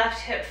spin the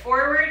left hip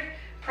forward,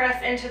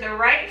 press into the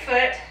right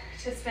foot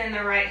to spin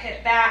the right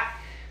hip back,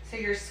 so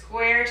you're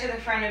square to the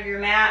front of your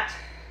mat.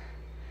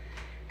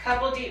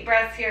 Couple deep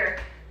breaths here.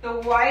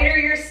 The wider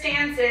your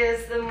stance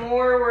is, the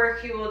more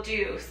work you will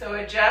do. So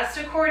adjust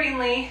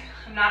accordingly.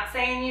 I'm not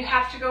saying you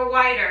have to go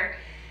wider.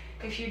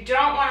 If you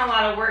don't want a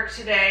lot of work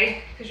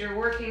today because you're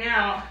working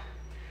out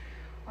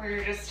or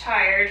you're just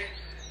tired,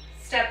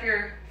 step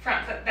your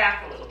front foot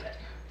back a little bit.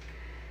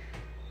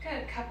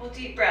 Good, couple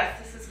deep breaths.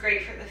 This is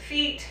great for the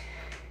feet.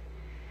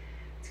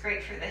 It's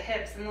great for the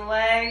hips and the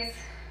legs.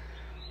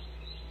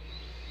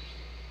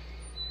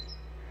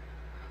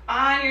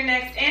 On your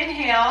next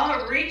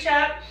inhale, reach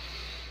up.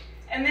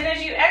 And then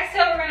as you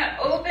exhale, we're going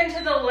to open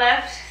to the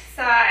left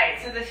side.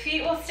 So the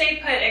feet will stay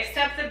put,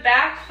 except the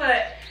back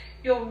foot.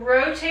 You'll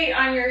rotate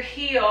on your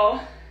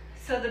heel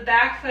so the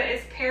back foot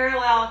is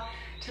parallel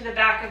to the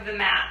back of the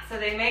mat. So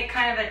they make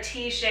kind of a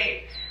T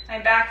shape. My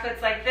back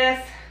foot's like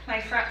this,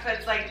 my front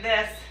foot's like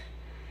this.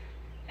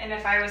 And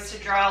if I was to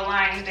draw a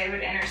line, they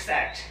would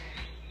intersect.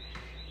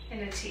 in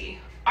a T.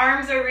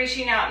 Arms are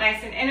reaching out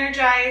nice and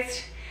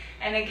energized.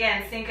 And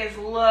again, sink as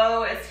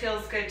low as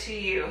feels good to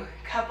you.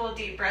 Couple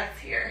deep breaths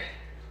here.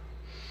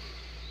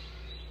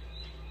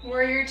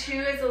 Warrior 2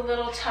 is a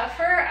little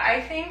tougher,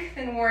 I think,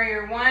 than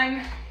Warrior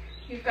 1.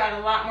 You've got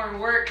a lot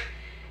more work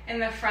in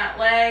the front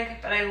leg,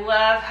 but I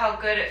love how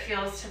good it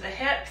feels to the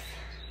hips.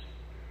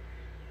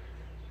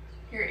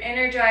 You're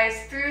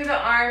energized through the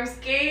arms,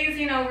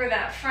 gazing over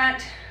that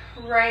front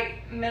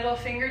right middle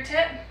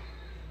fingertip.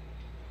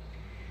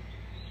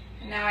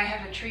 And now I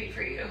have a treat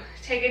for you.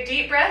 Take a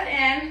deep breath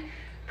in,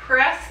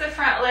 press the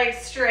front leg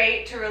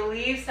straight to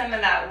relieve some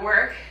of that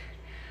work.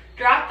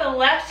 Drop the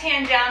left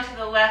hand down to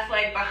the left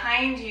leg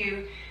behind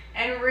you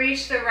and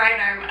reach the right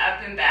arm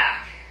up and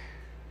back.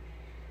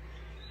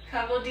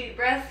 Couple deep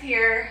breaths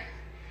here.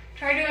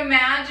 Try to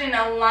imagine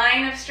a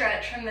line of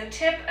stretch from the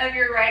tip of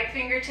your right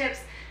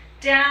fingertips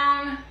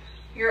down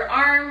your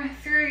arm,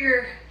 through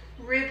your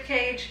rib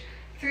cage,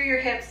 through your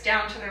hips,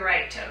 down to the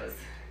right toes.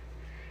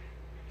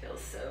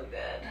 Feels so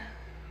good.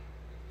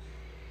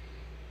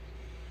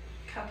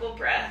 Couple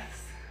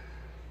breaths.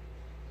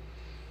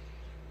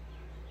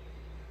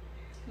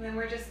 And then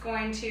we're just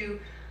going to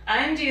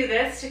undo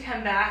this to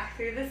come back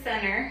through the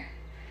center.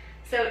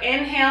 So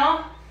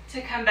inhale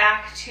to come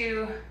back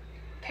to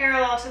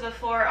parallel to the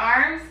floor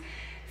arms.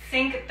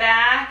 Sink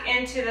back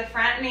into the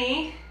front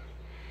knee.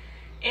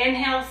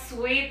 Inhale,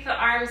 sweep the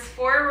arms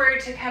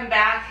forward to come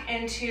back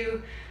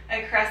into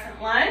a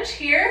crescent lunge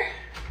here.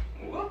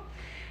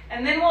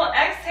 And then we'll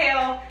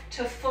exhale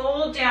to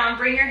fold down.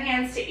 Bring your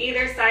hands to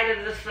either side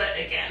of the foot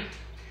again.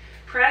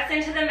 Press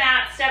into the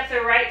mat, step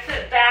the right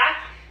foot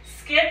back.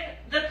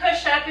 Skip the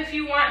push-up if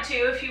you want to.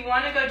 If you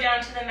want to go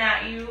down to the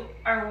mat, you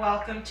are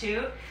welcome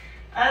to.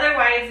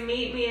 Otherwise,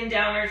 meet me in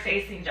downward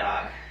facing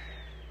dog.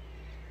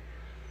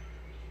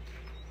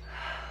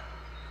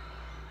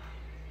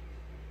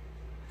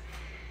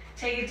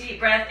 Take a deep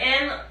breath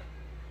in.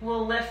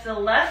 We'll lift the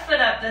left foot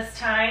up this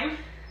time.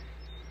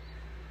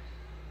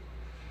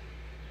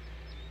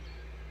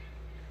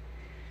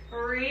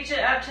 Reach it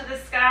up to the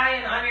sky,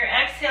 and on your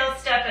exhale,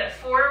 step it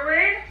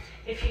forward.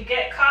 If you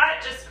get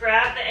caught, just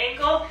grab the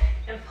ankle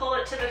and pull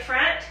it to the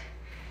front.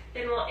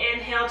 Then we'll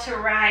inhale to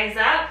rise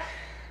up.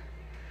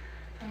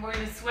 I'm going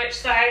to switch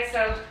sides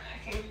so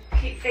I can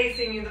keep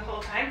facing you the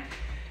whole time.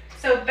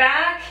 So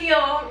back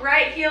heel,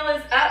 right heel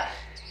is up.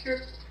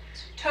 Your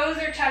toes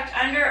are tucked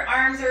under,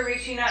 arms are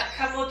reaching up.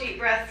 Couple deep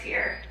breaths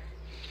here.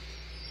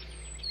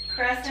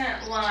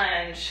 Crescent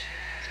lunge.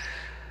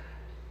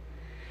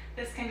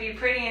 This can be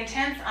pretty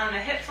intense on the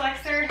hip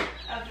flexor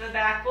of the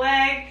back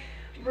leg.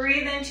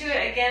 Breathe into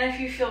it. Again, if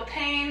you feel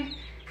pain,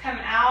 come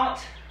out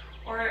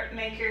or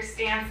make your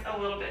stance a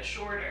little bit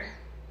shorter.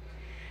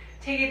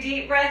 Take a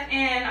deep breath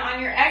in.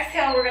 On your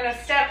exhale, we're going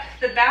to step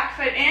the back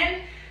foot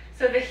in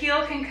so the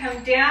heel can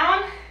come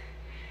down.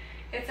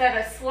 It's at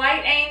a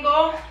slight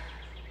angle.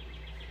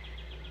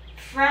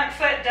 Front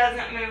foot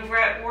doesn't move. We're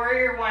at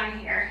Warrior 1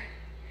 here.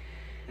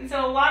 And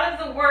so a lot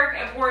of the work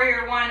of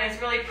Warrior 1 is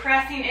really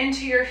pressing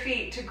into your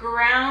feet to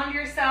ground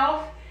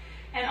yourself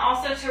and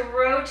also to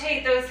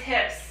rotate those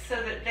hips so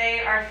that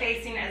they are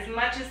facing as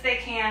much as they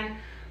can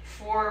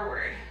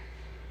forward.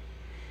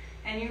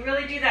 And you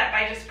really do that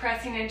by just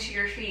pressing into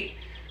your feet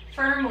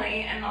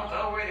firmly, and they'll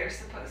go where they're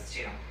supposed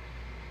to.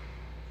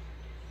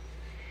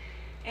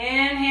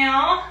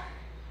 Inhale.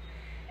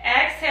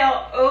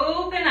 Exhale,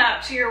 open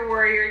up to your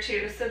Warrior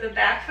 2. So the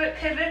back foot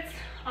pivots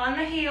on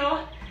the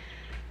heel.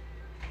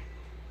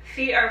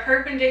 Feet are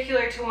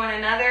perpendicular to one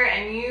another,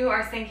 and you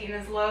are sinking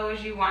as low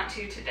as you want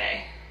to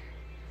today.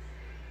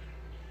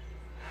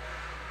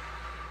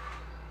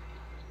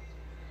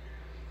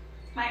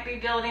 Might be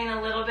building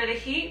a little bit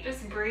of heat.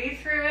 Just breathe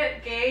through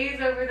it.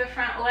 Gaze over the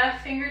front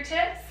left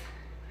fingertips.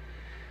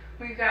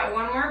 We've got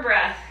one more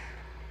breath.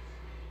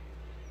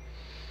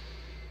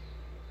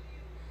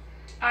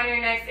 On your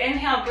next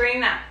inhale,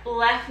 bring that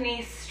left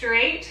knee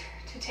straight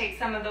to take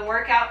some of the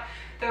work out.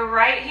 The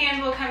right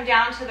hand will come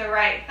down to the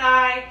right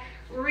thigh.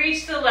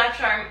 Reach the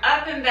left arm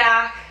up and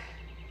back.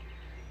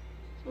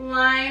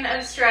 Line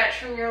of stretch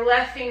from your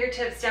left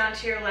fingertips down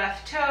to your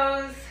left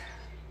toes.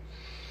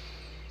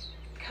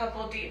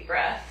 Couple deep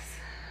breaths.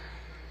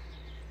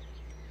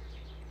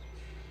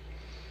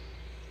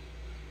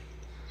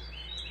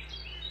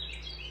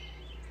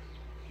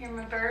 Hear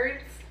my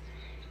birds?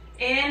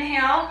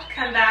 Inhale,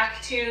 come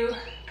back to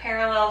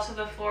parallel to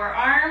the floor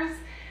arms.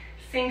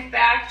 Sink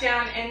back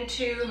down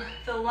into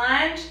the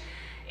lunge.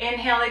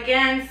 Inhale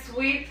again,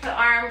 sweep the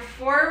arm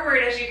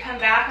forward as you come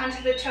back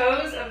onto the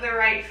toes of the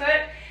right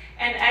foot.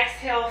 And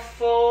exhale,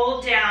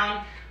 fold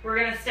down. We're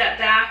gonna step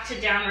back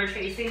to downward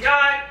facing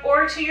dog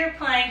or to your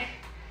plank,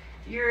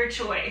 your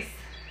choice.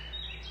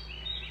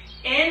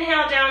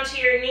 Inhale down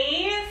to your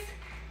knees.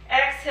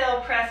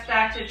 Exhale, press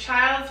back to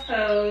child's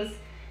pose.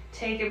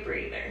 Take a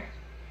breather.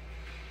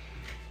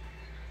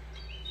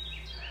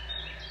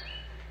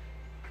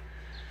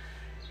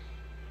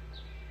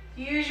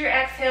 Use your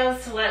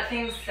exhales to let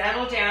things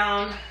settle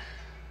down.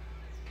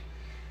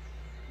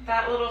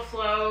 That little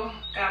flow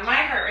got my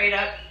heart rate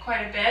up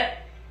quite a bit.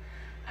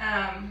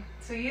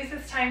 So So use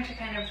this time to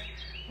kind of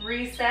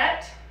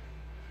reset.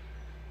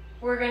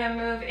 We're gonna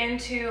move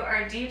into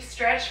our deep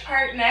stretch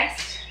part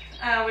next,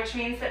 which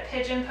means that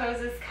pigeon pose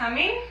is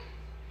coming.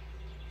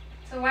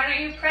 So why don't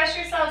you press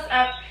yourselves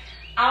up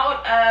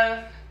out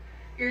of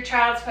your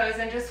child's pose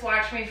and just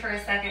watch me for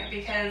a second,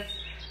 because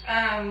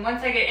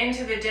once I get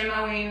into the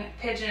demoing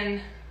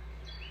pigeon,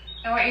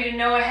 I want you to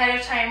know ahead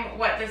of time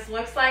what this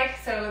looks like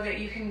so that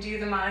you can do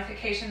the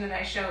modification that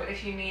I show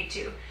if you need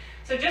to.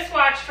 So just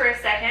watch for a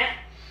second.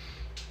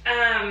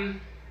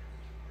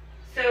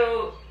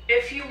 So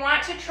if you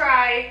want to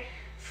try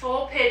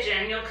full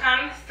pigeon, you'll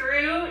come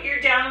through your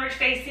downward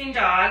facing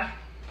dog.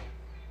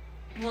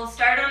 We'll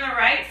start on the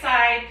right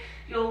side.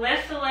 You'll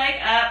lift the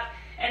leg up,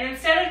 and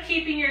instead of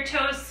keeping your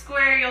toes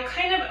square, you'll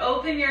kind of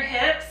open your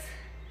hips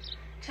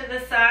to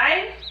the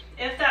side,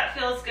 if that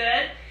feels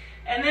good.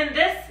 And then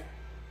this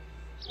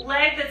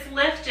leg that's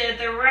lifted,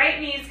 the right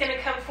knee is going to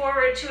come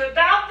forward to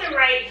about the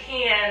right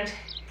hand,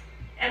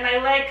 and my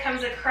leg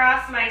comes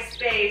across my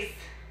space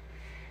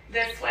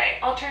this way.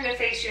 I'll turn to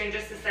face you in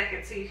just a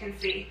second so you can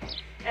see.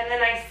 And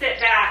then I sit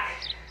back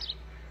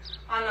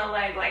on the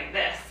leg like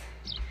this.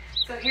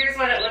 So here's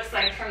what it looks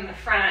like from the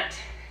front.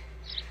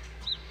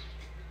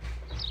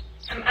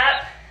 I'm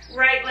up,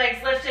 right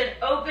leg's lifted,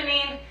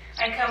 opening,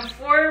 I come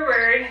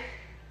forward,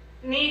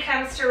 knee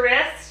comes to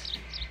wrist,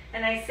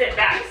 and I sit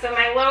back. So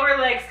my lower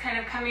leg's kind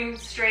of coming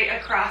straight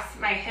across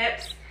my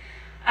hips.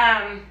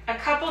 A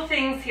couple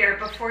things here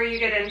before you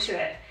get into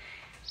it.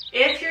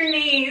 If your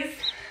knees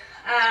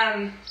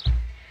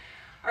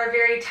are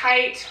very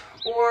tight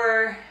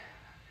or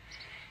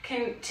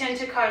can tend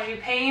to cause you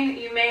pain,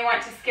 you may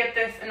want to skip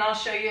this, and I'll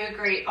show you a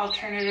great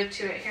alternative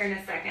to it here in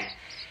a second.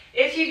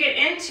 If you get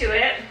into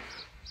it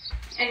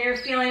and you're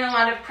feeling a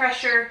lot of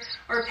pressure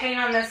or pain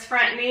on this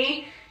front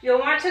knee, you'll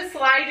want to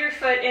slide your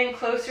foot in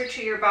closer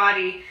to your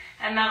body,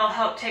 and that'll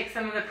help take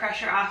some of the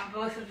pressure off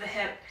both of the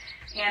hip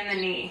and the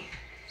knee.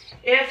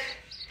 If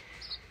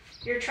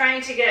you're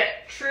trying to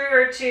get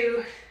truer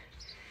to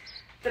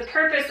the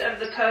purpose of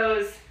the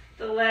pose,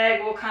 the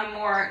leg will come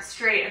more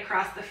straight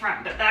across the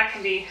front, but that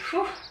can be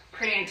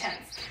pretty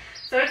intense.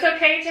 So it's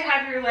okay to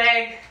have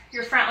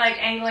your front leg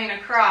angling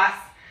across.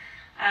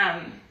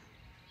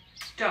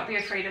 Don't be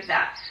afraid of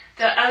that.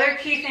 The other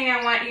key thing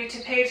I want you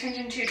to pay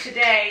attention to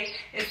today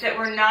is that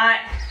we're not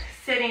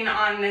sitting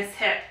on this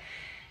hip.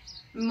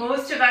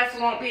 Most of us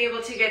won't be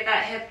able to get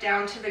that hip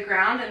down to the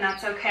ground, and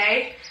that's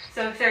okay.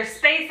 So if there's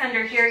space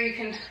under here, you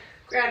can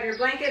grab your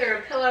blanket or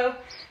a pillow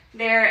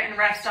there and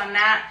rest on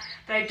that.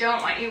 But I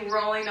don't want you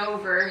rolling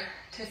over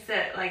to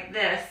sit like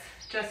this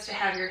just to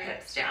have your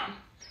hips down.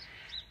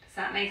 Does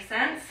that make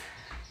sense?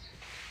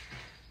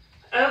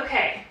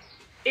 Okay,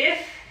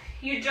 if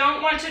you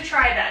don't want to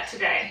try that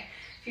today,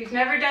 if you've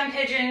never done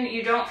pigeon,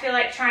 you don't feel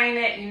like trying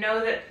it, you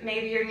know that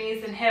maybe your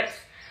knees and hips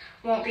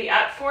won't be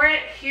up for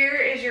it, here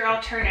is your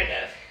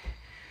alternative.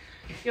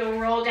 You'll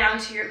roll down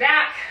to your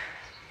back.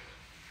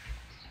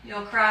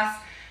 You'll cross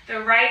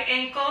the right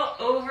ankle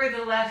over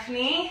the left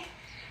knee,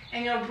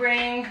 and you'll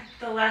bring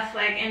the left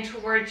leg in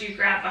towards you,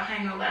 grab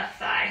behind the left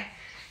thigh.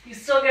 You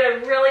still get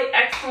a really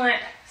excellent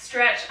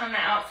stretch on the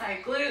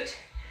outside glute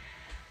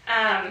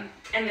and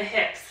the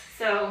hips.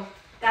 So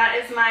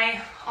that is my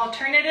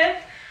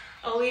alternative.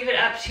 I'll leave it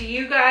up to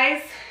you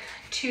guys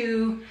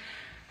to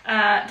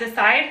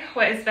decide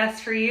what is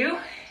best for you.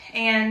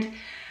 And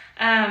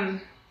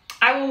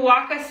I will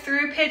walk us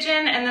through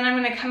pigeon, and then I'm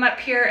going to come up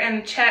here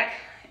and check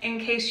in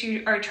case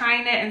you are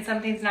trying it and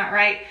something's not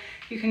right.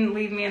 You can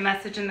leave me a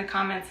message in the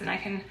comments and I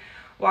can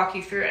walk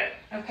you through it.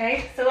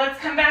 Okay, so let's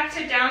come back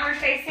to downward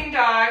facing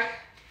dog.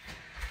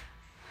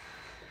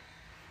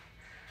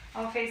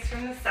 I'll face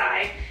from the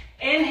side.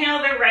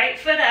 Inhale the right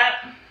foot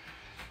up.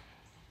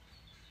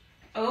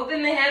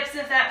 Open the hips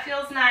if that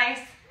feels nice.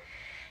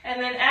 And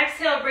then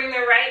exhale, bring the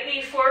right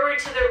knee forward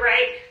to the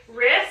right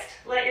wrist.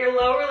 Let your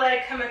lower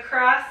leg come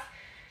across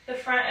the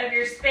front of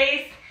your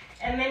space.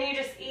 And then you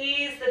just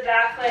ease the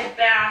back leg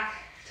back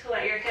to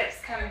let your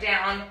hips come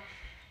down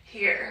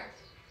here.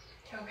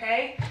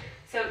 Okay?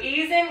 So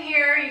ease in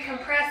here. You can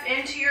press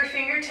into your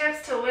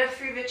fingertips to lift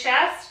through the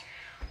chest.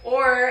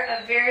 Or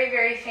a very,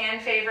 very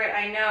fan favorite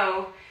I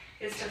know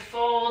is to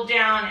fold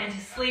down into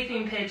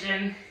sleeping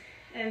pigeon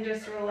and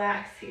just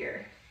relax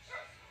here.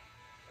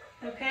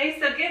 Okay,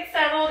 so get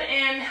settled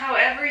in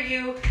however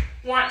you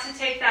want to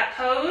take that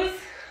pose.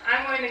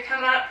 I'm going to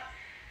come up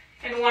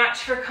and watch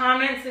for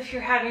comments. If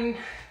you're having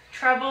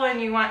trouble and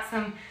you want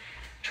some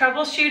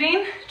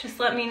troubleshooting, just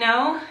let me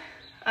know.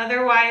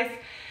 Otherwise,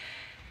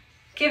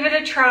 give it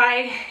a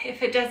try.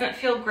 If it doesn't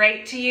feel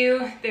great to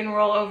you, then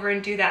roll over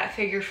and do that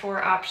figure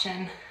 4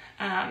 option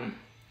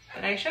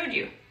that I showed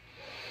you.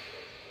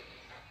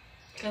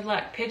 Good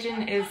luck.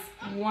 Pigeon is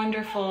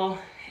wonderful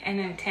and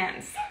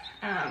intense.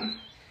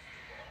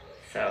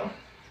 So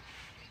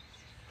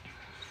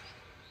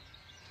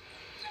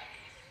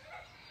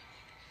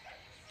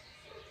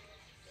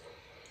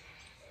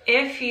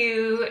if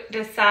you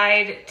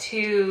decide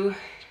to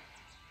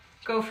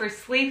go for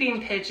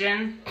sleeping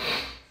pigeon,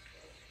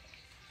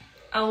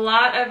 a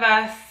lot of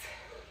us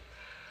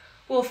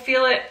we'll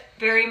feel it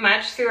very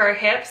much through our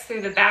hips,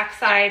 through the back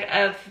side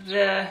of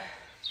the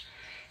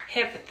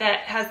hip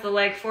that has the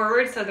leg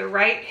forward, so the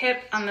right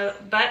hip on the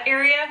butt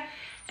area,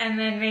 and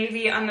then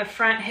maybe on the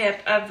front hip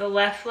of the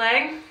left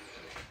leg.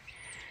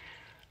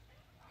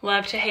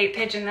 Love to hate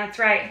pigeon, that's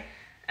right.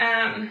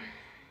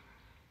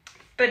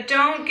 But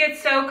don't get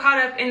so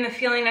caught up in the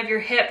feeling of your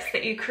hips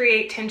that you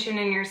create tension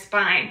in your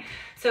spine.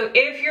 So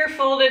if you're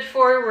folded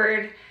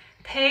forward,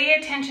 pay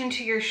attention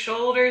to your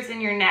shoulders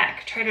and your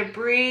neck. Try to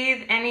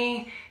breathe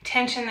any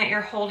tension that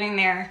you're holding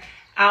there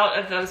out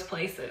of those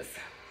places.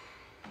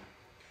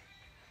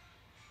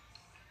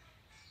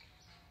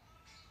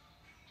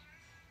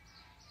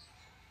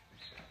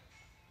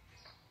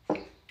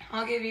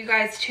 I'll give you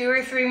guys 2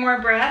 or 3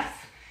 more breaths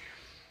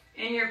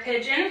in your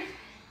pigeon.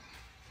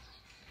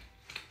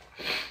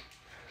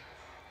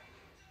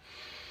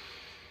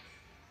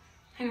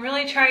 And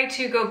really try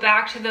to go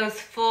back to those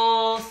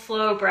full,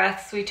 slow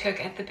breaths we took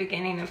at the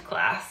beginning of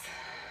class.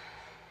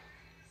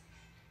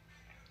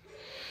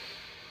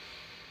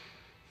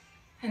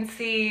 And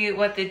see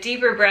what the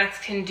deeper breaths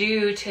can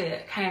do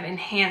to kind of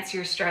enhance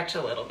your stretch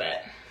a little bit.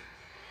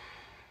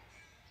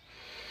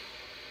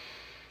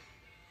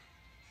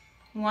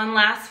 One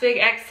last big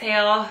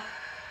exhale.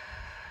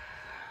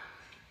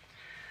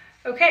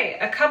 Okay,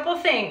 a couple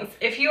things.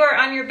 If you are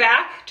on your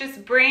back,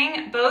 just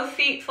bring both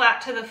feet flat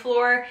to the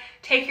floor.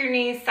 Take your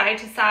knees side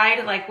to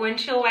side like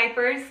windshield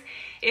wipers.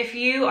 If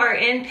you are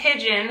in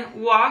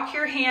pigeon, walk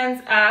your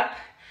hands up,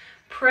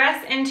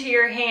 press into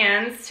your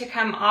hands to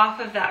come off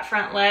of that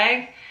front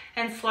leg,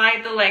 and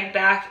slide the leg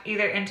back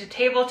either into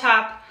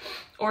tabletop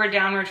or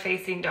downward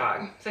facing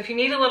dog. So if you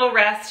need a little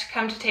rest,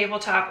 come to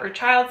tabletop or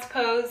child's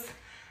pose,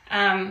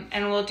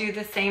 and we'll do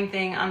the same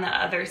thing on the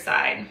other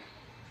side.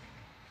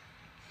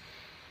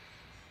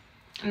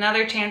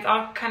 Another chance,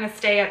 I'll kind of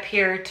stay up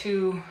here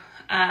to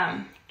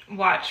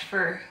watch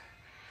for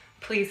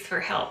pleas for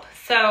help.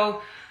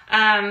 So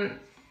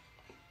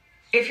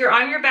if you're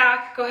on your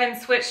back, go ahead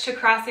and switch to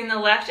crossing the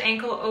left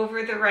ankle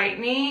over the right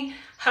knee.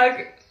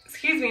 Hug,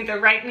 the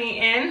right knee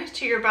in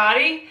to your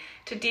body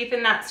to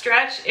deepen that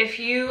stretch. If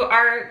you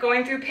are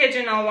going through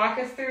pigeon, I'll walk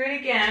us through it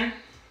again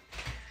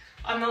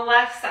on the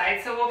left side.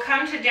 So we'll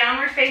come to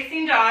downward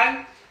facing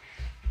dog.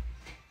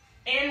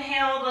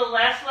 Inhale the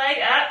left leg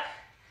up.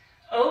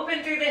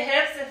 Open through the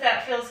hips if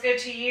that feels good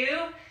to you.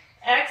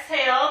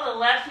 Exhale, the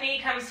left knee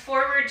comes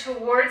forward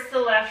towards the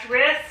left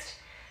wrist.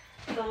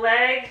 The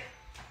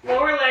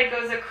lower leg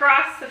goes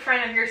across the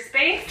front of your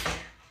space.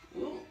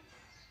 Ooh,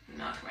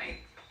 knocked my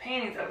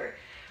panties over.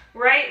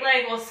 Right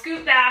leg will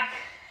scoot back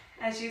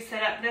as you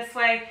sit up this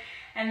way,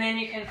 and then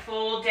you can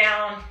fold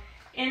down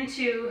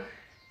into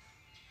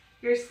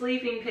your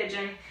sleeping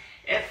pigeon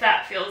if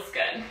that feels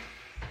good.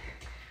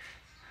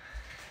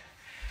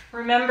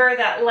 Remember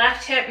that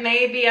left hip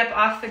may be up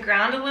off the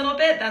ground a little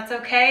bit. That's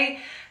okay.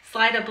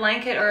 Slide a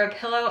blanket or a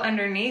pillow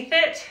underneath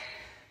it.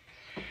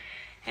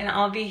 And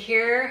I'll be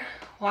here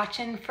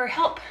watching for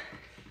help.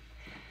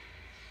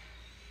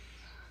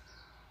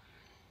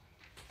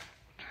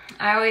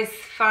 I always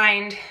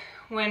find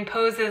when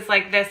poses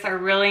like this are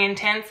really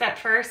intense at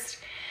first,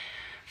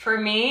 for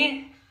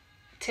me,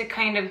 to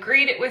kind of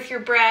greet it with your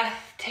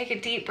breath, take a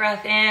deep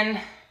breath in,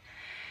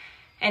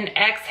 and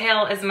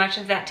exhale as much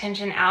of that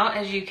tension out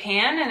as you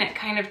can, and it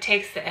kind of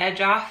takes the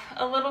edge off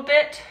a little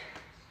bit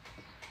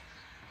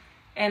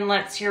and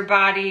lets your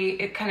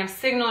body, it kind of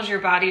signals your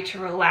body to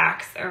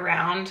relax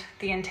around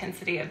the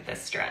intensity of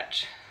this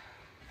stretch.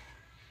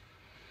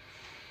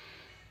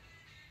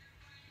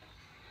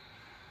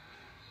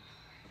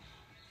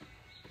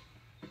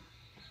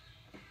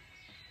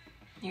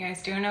 You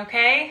guys doing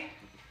okay?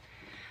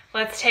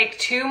 Let's take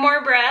 2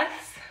 more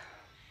breaths.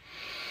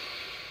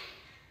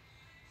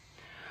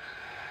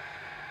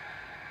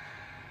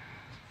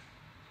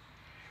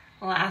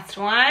 Last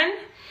one.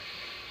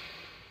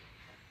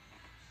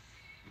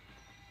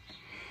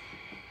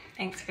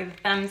 Thanks for the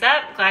thumbs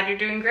up. Glad you're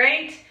doing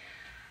great.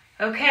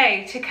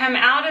 Okay, to come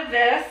out of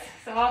this,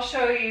 so I'll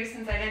show you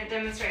since I didn't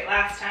demonstrate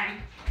last time.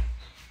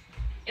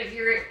 If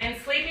you're in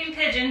sleeping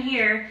pigeon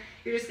here,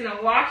 you're just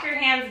gonna walk your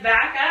hands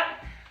back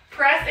up,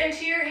 press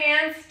into your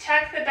hands,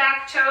 tuck the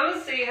back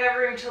toes so you have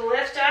room to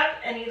lift up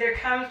and either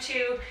come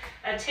to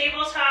a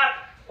tabletop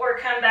or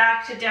come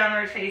back to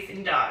downward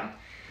facing dog.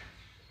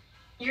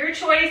 Your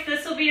choice,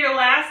 this will be your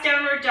last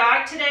downward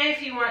dog today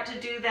if you want to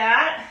do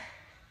that.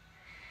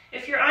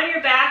 If you're on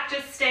your back,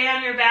 just stay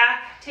on your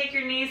back. Take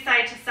your knees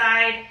side to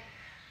side,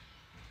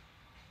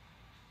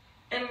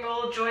 and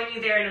we'll join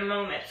you there in a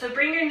moment. So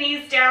bring your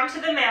knees down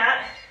to the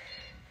mat,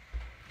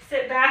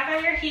 sit back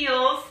on your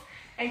heels,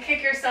 and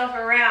kick yourself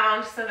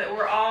around so that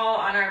we're all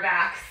on our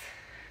backs.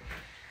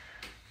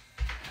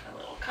 A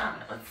little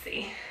comment, let's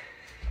see.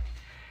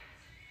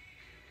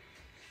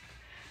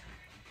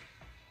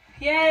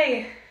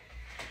 Yay!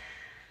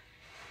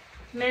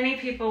 Many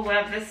people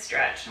love this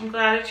stretch. I'm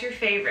glad it's your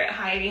favorite,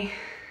 Heidi.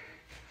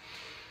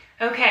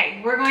 Okay,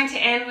 we're going to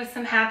end with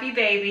some happy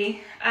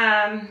baby.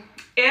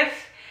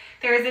 If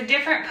there is a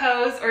different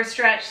pose or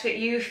stretch that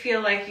you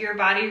feel like your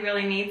body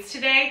really needs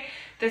today,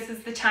 this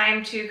is the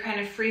time to kind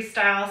of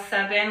freestyle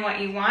sub in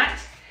what you want.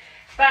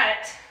 But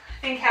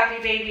I think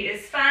Happy Baby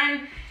is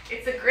fun.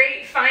 It's a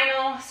great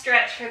final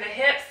stretch for the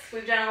hips.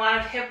 We've done a lot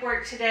of hip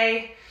work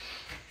today.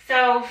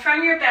 So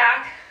from your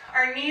back,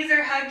 our knees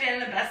are hugged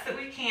in the best that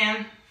we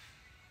can.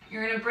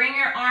 You're gonna bring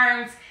your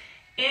arms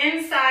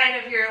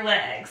inside of your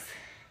legs.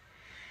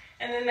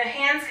 And then the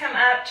hands come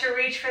up to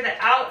reach for the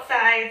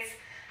outsides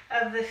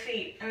of the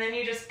feet. And then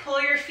you just pull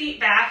your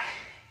feet back.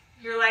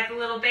 You're like a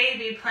little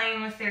baby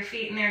playing with their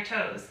feet and their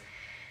toes.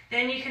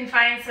 Then you can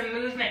find some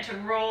movement to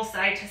roll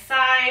side to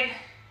side.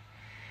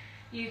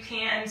 You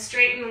can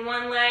straighten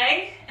one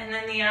leg and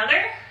then the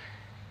other.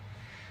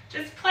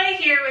 Just play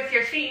here with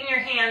your feet and your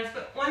hands,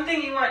 but one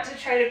thing you want to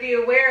try to be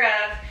aware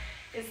of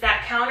is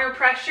that counter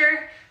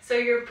pressure. So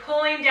you're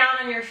pulling down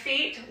on your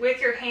feet with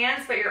your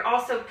hands, but you're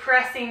also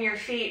pressing your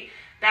feet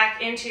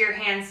back into your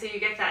hands so you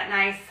get that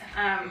nice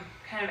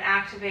kind of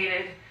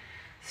activated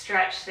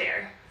stretch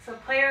there. So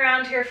play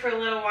around here for a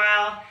little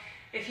while.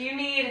 If you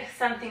need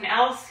something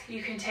else,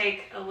 you can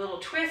take a little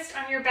twist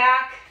on your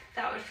back.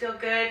 That would feel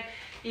good.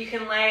 You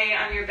can lay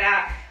on your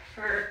back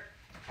for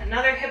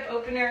another hip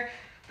opener.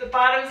 The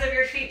bottoms of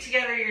your feet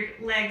together, your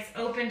legs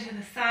open to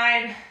the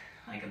side,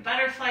 like a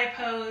butterfly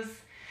pose.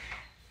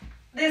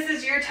 This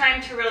is your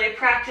time to really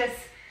practice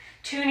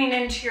tuning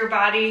into your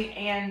body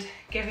and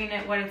giving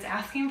it what it's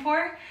asking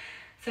for.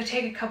 So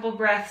take a couple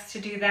breaths to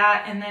do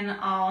that, and then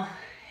I'll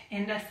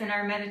end us in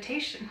our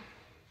meditation.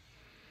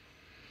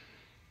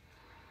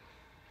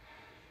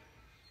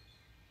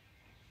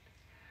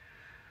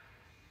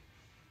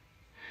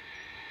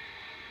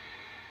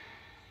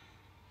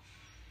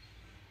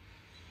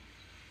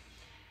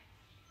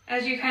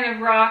 As you kind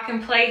of rock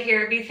and play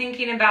here, be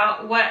thinking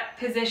about what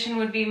position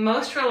would be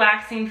most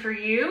relaxing for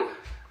you.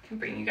 I can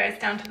bring you guys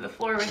down to the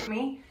floor with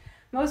me.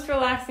 Most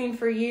relaxing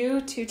for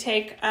you to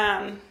take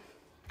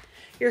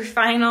your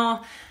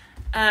final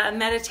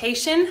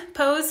meditation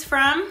pose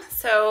from.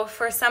 So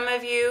for some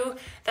of you,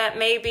 that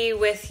may be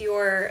with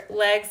your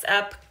legs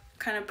up,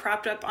 kind of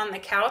propped up on the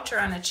couch or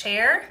on a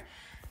chair.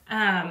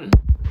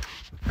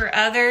 For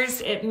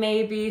others, it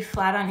may be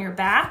flat on your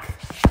back.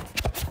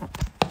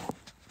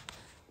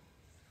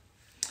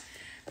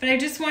 But I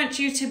just want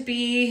you to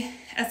be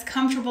as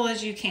comfortable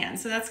as you can.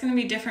 So that's going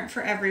to be different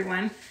for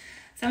everyone.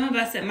 Some of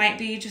us, it might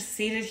be just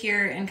seated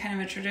here in kind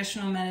of a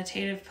traditional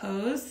meditative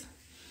pose.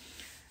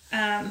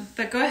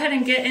 But go ahead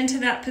and get into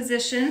that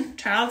position.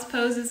 Child's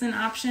pose is an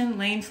option.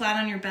 Laying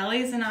flat on your belly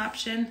is an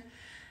option.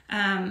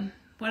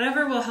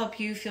 Whatever will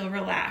help you feel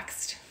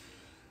relaxed.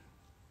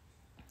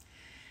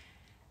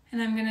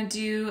 And I'm going to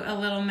do a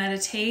little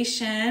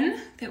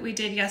meditation that we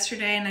did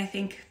yesterday, and I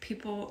think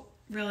people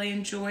really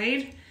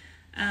enjoyed.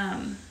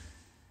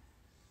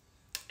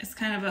 It's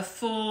kind of a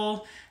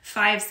full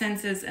 5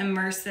 senses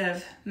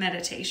immersive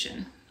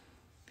meditation.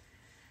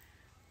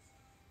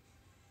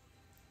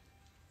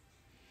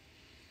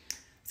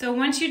 So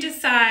once you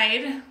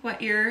decide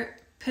what your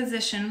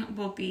position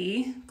will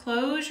be,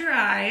 close your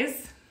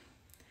eyes,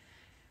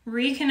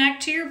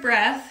 reconnect to your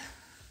breath.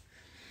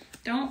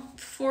 Don't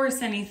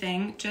force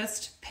anything,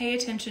 just pay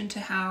attention to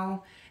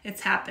how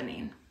it's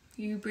happening.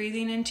 You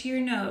breathing into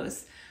your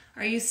nose.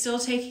 Are you still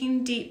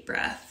taking deep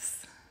breaths?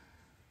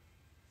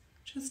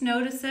 Just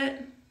notice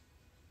it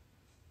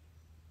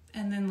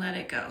and then let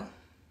it go.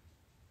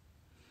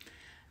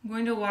 I'm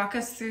going to walk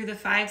us through the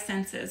 5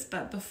 senses,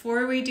 but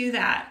before we do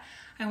that,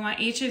 I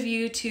want each of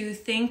you to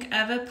think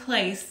of a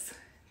place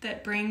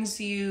that brings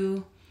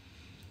you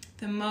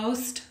the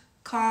most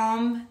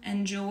calm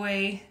and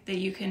joy that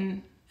you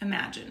can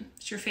imagine.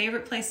 It's your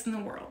favorite place in the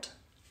world.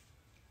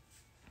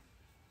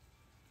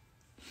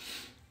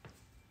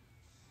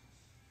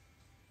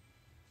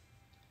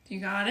 You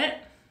got it?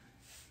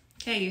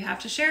 Okay, you have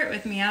to share it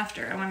with me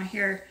after. I want to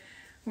hear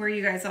where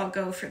you guys all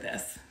go for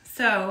this.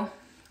 So,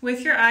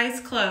 with your eyes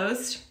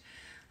closed,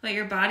 let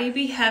your body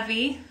be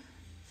heavy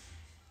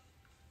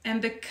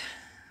and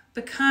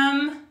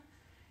become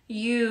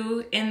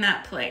you in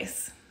that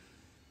place.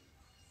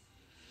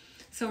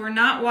 So we're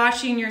not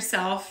watching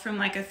yourself from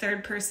like a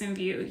third person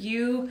view.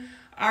 You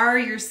are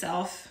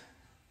yourself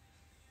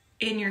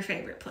in your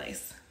favorite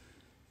place.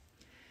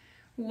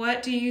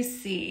 What do you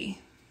see?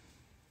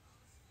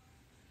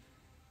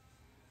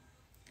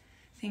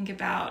 Think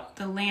about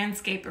the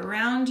landscape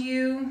around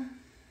you.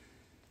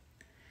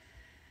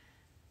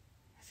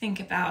 Think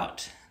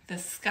about the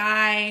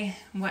sky,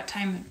 what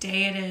time of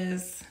day it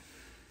is.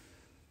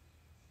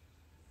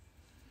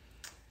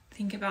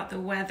 Think about the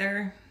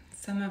weather.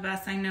 Some of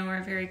us I know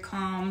are very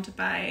calmed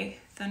by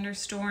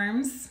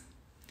thunderstorms.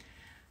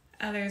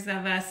 Others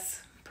of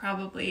us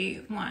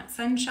probably want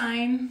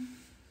sunshine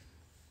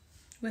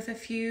with a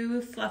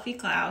few fluffy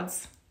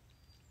clouds.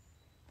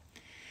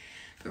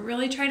 But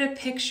really try to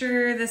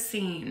picture the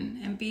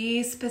scene and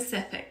be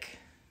specific.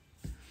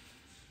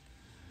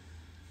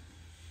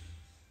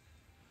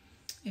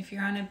 If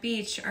you're on a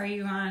beach, are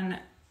you on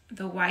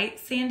the white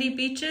sandy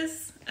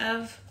beaches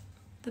of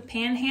the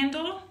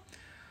Panhandle?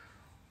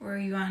 Or are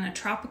you on a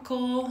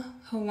tropical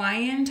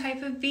Hawaiian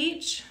type of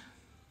beach?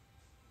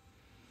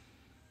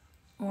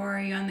 Or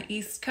are you on the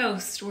East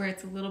Coast where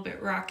it's a little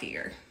bit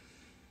rockier?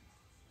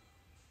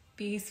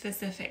 Be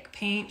specific,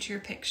 paint your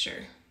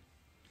picture.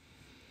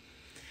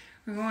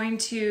 We're going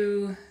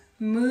to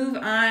move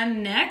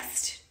on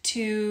next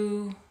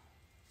to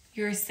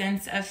your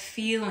sense of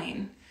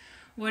feeling.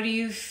 What do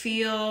you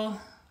feel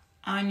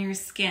on your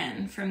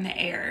skin from the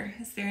air?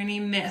 Is there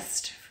any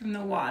mist from the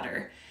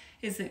water?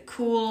 Is it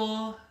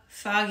cool,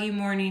 foggy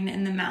morning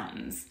in the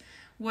mountains?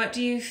 What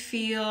do you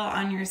feel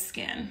on your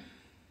skin?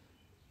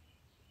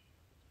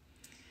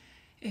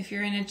 If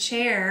you're in a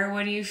chair,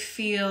 what do you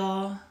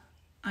feel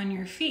on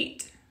your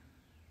feet?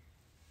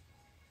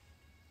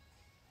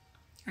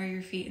 Are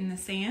your feet in the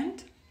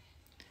sand?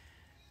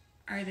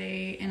 Are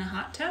they in a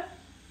hot tub?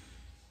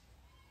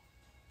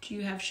 Do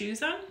you have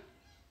shoes on?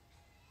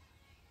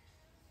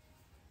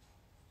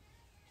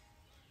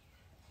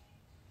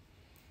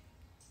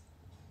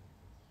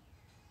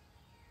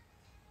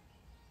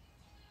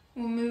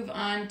 We'll move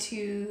on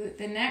to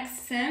the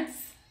next sense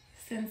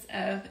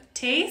of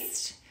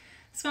taste.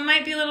 This one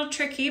might be a little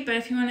tricky, but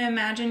if you want to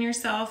imagine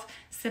yourself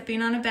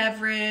sipping on a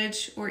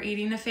beverage or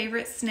eating a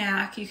favorite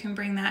snack, you can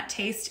bring that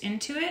taste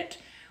into it.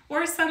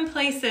 Or some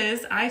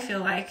places, I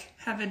feel like,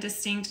 have a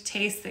distinct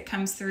taste that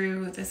comes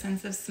through the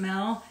sense of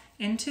smell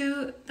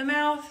into the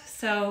mouth.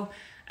 So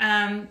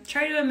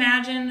try to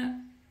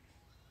imagine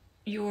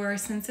your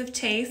sense of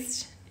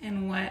taste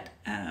and what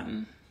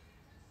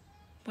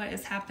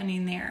is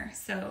happening there.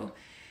 So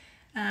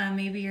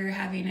maybe you're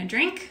having a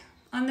drink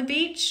on the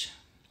beach.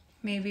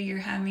 Maybe you're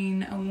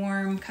having a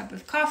warm cup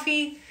of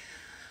coffee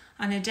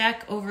on a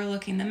deck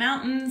overlooking the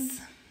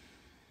mountains.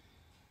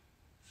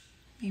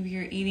 Maybe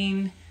you're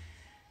eating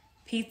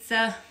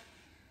pizza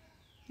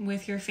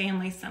with your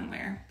family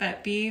somewhere,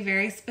 but be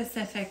very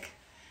specific.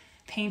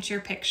 Paint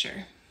your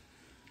picture.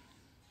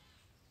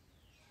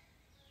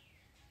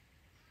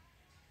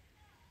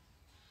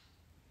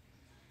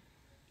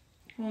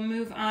 We'll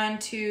move on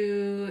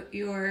to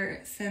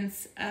your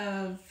sense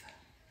of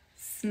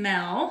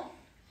smell.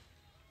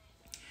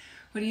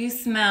 What do you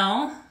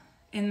smell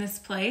in this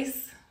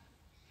place?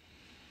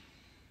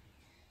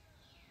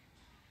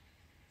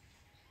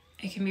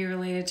 It can be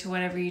related to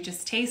whatever you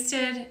just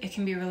tasted. It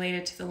can be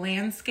related to the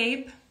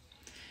landscape.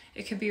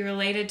 It could be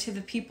related to the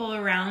people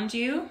around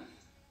you.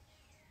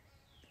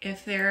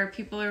 If there are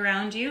people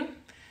around you,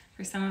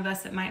 for some of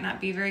us it might not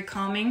be very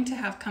calming to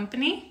have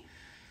company.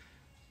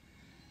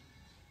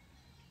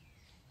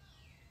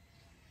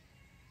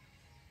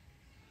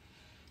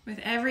 With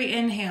every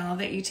inhale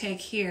that you take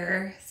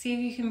here, see if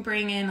you can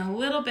bring in a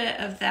little bit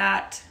of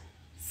that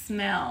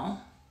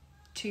smell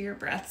to your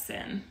breaths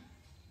in.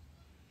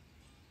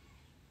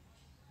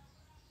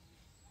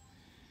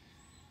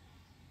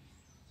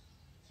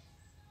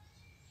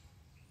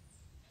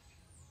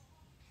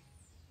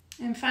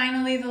 And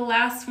finally, the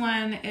last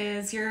one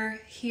is your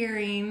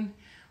hearing.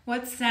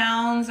 What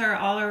sounds are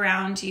all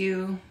around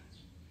you?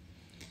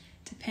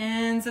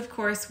 Depends, of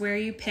course, where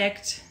you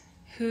picked,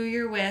 who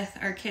you're with.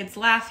 Are kids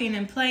laughing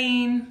and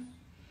playing?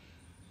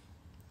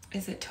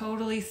 Is it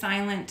totally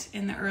silent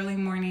in the early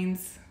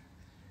mornings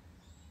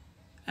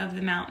of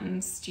the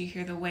mountains? Do you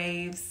hear the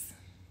waves?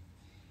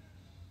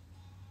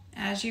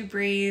 As you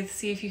breathe,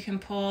 see if you can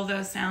pull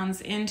those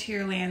sounds into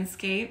your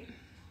landscape.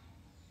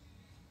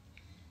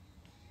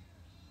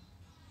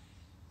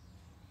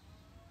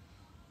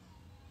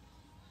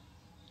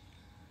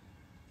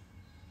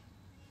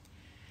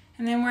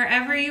 And then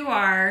wherever you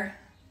are,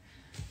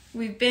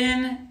 we've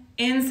been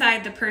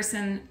inside the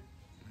person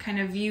kind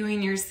of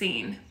viewing your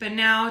scene, but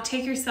now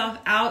take yourself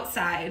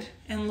outside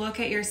and look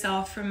at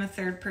yourself from a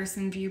third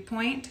person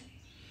viewpoint.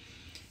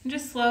 And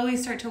just slowly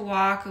start to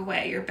walk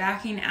away. You're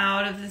backing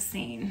out of the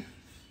scene.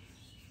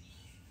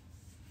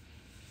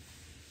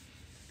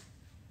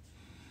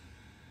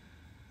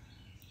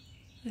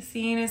 The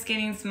scene is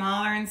getting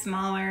smaller and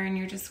smaller, and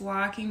you're just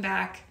walking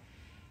back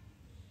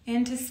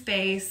into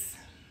space.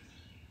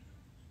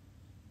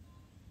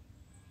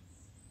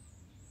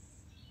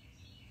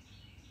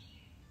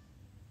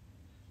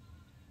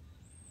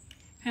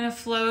 Kind of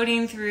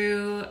floating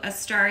through a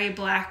starry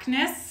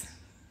blackness.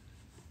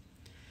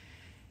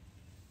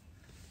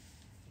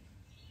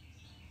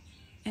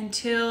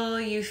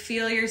 Until you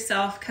feel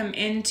yourself come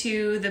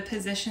into the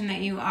position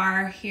that you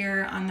are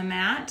here on the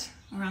mat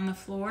or on the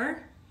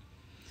floor.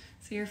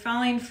 So you're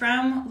falling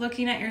from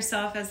looking at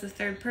yourself as the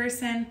third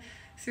person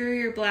through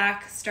your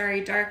black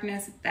starry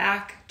darkness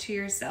back to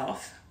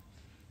yourself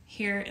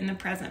here in the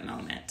present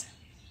moment.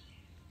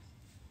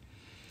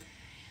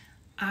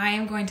 I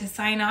am going to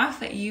sign off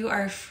that you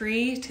are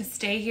free to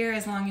stay here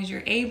as long as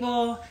you're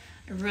able.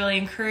 I really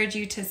encourage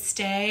you to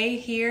stay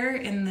here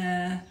in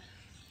the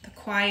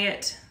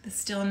quiet, the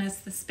stillness,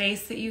 the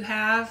space that you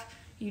have.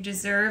 You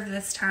deserve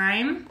this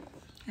time.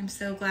 I'm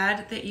so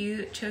glad that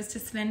you chose to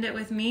spend it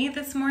with me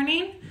this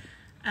morning.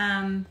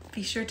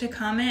 Be sure to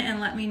comment and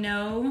let me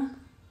know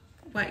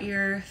what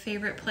your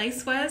favorite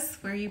place was,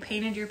 where you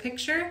painted your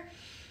picture.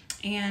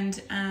 And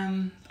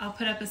I'll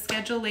put up a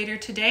schedule later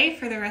today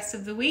for the rest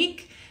of the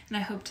week. And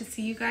I hope to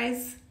see you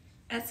guys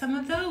at some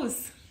of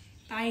those.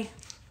 Bye.